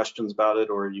any questions about it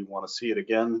or you want to see it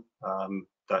again,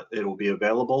 that it'll be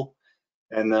available.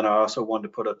 And then I also wanted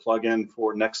to put a plug in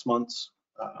for next month's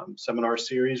seminar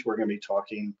series. We're going to be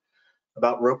talking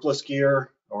about ropeless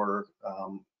gear, or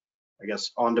I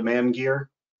guess, on-demand gear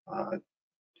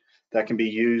that can be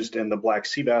used in the black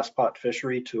sea bass pot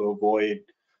fishery to avoid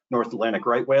North Atlantic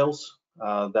right whales.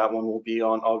 That one will be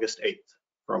on August 8th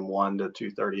from 1 to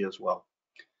 2:30 as well.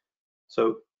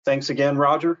 So thanks again,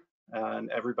 Roger, and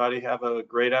everybody have a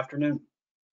great afternoon.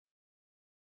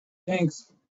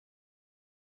 Thanks.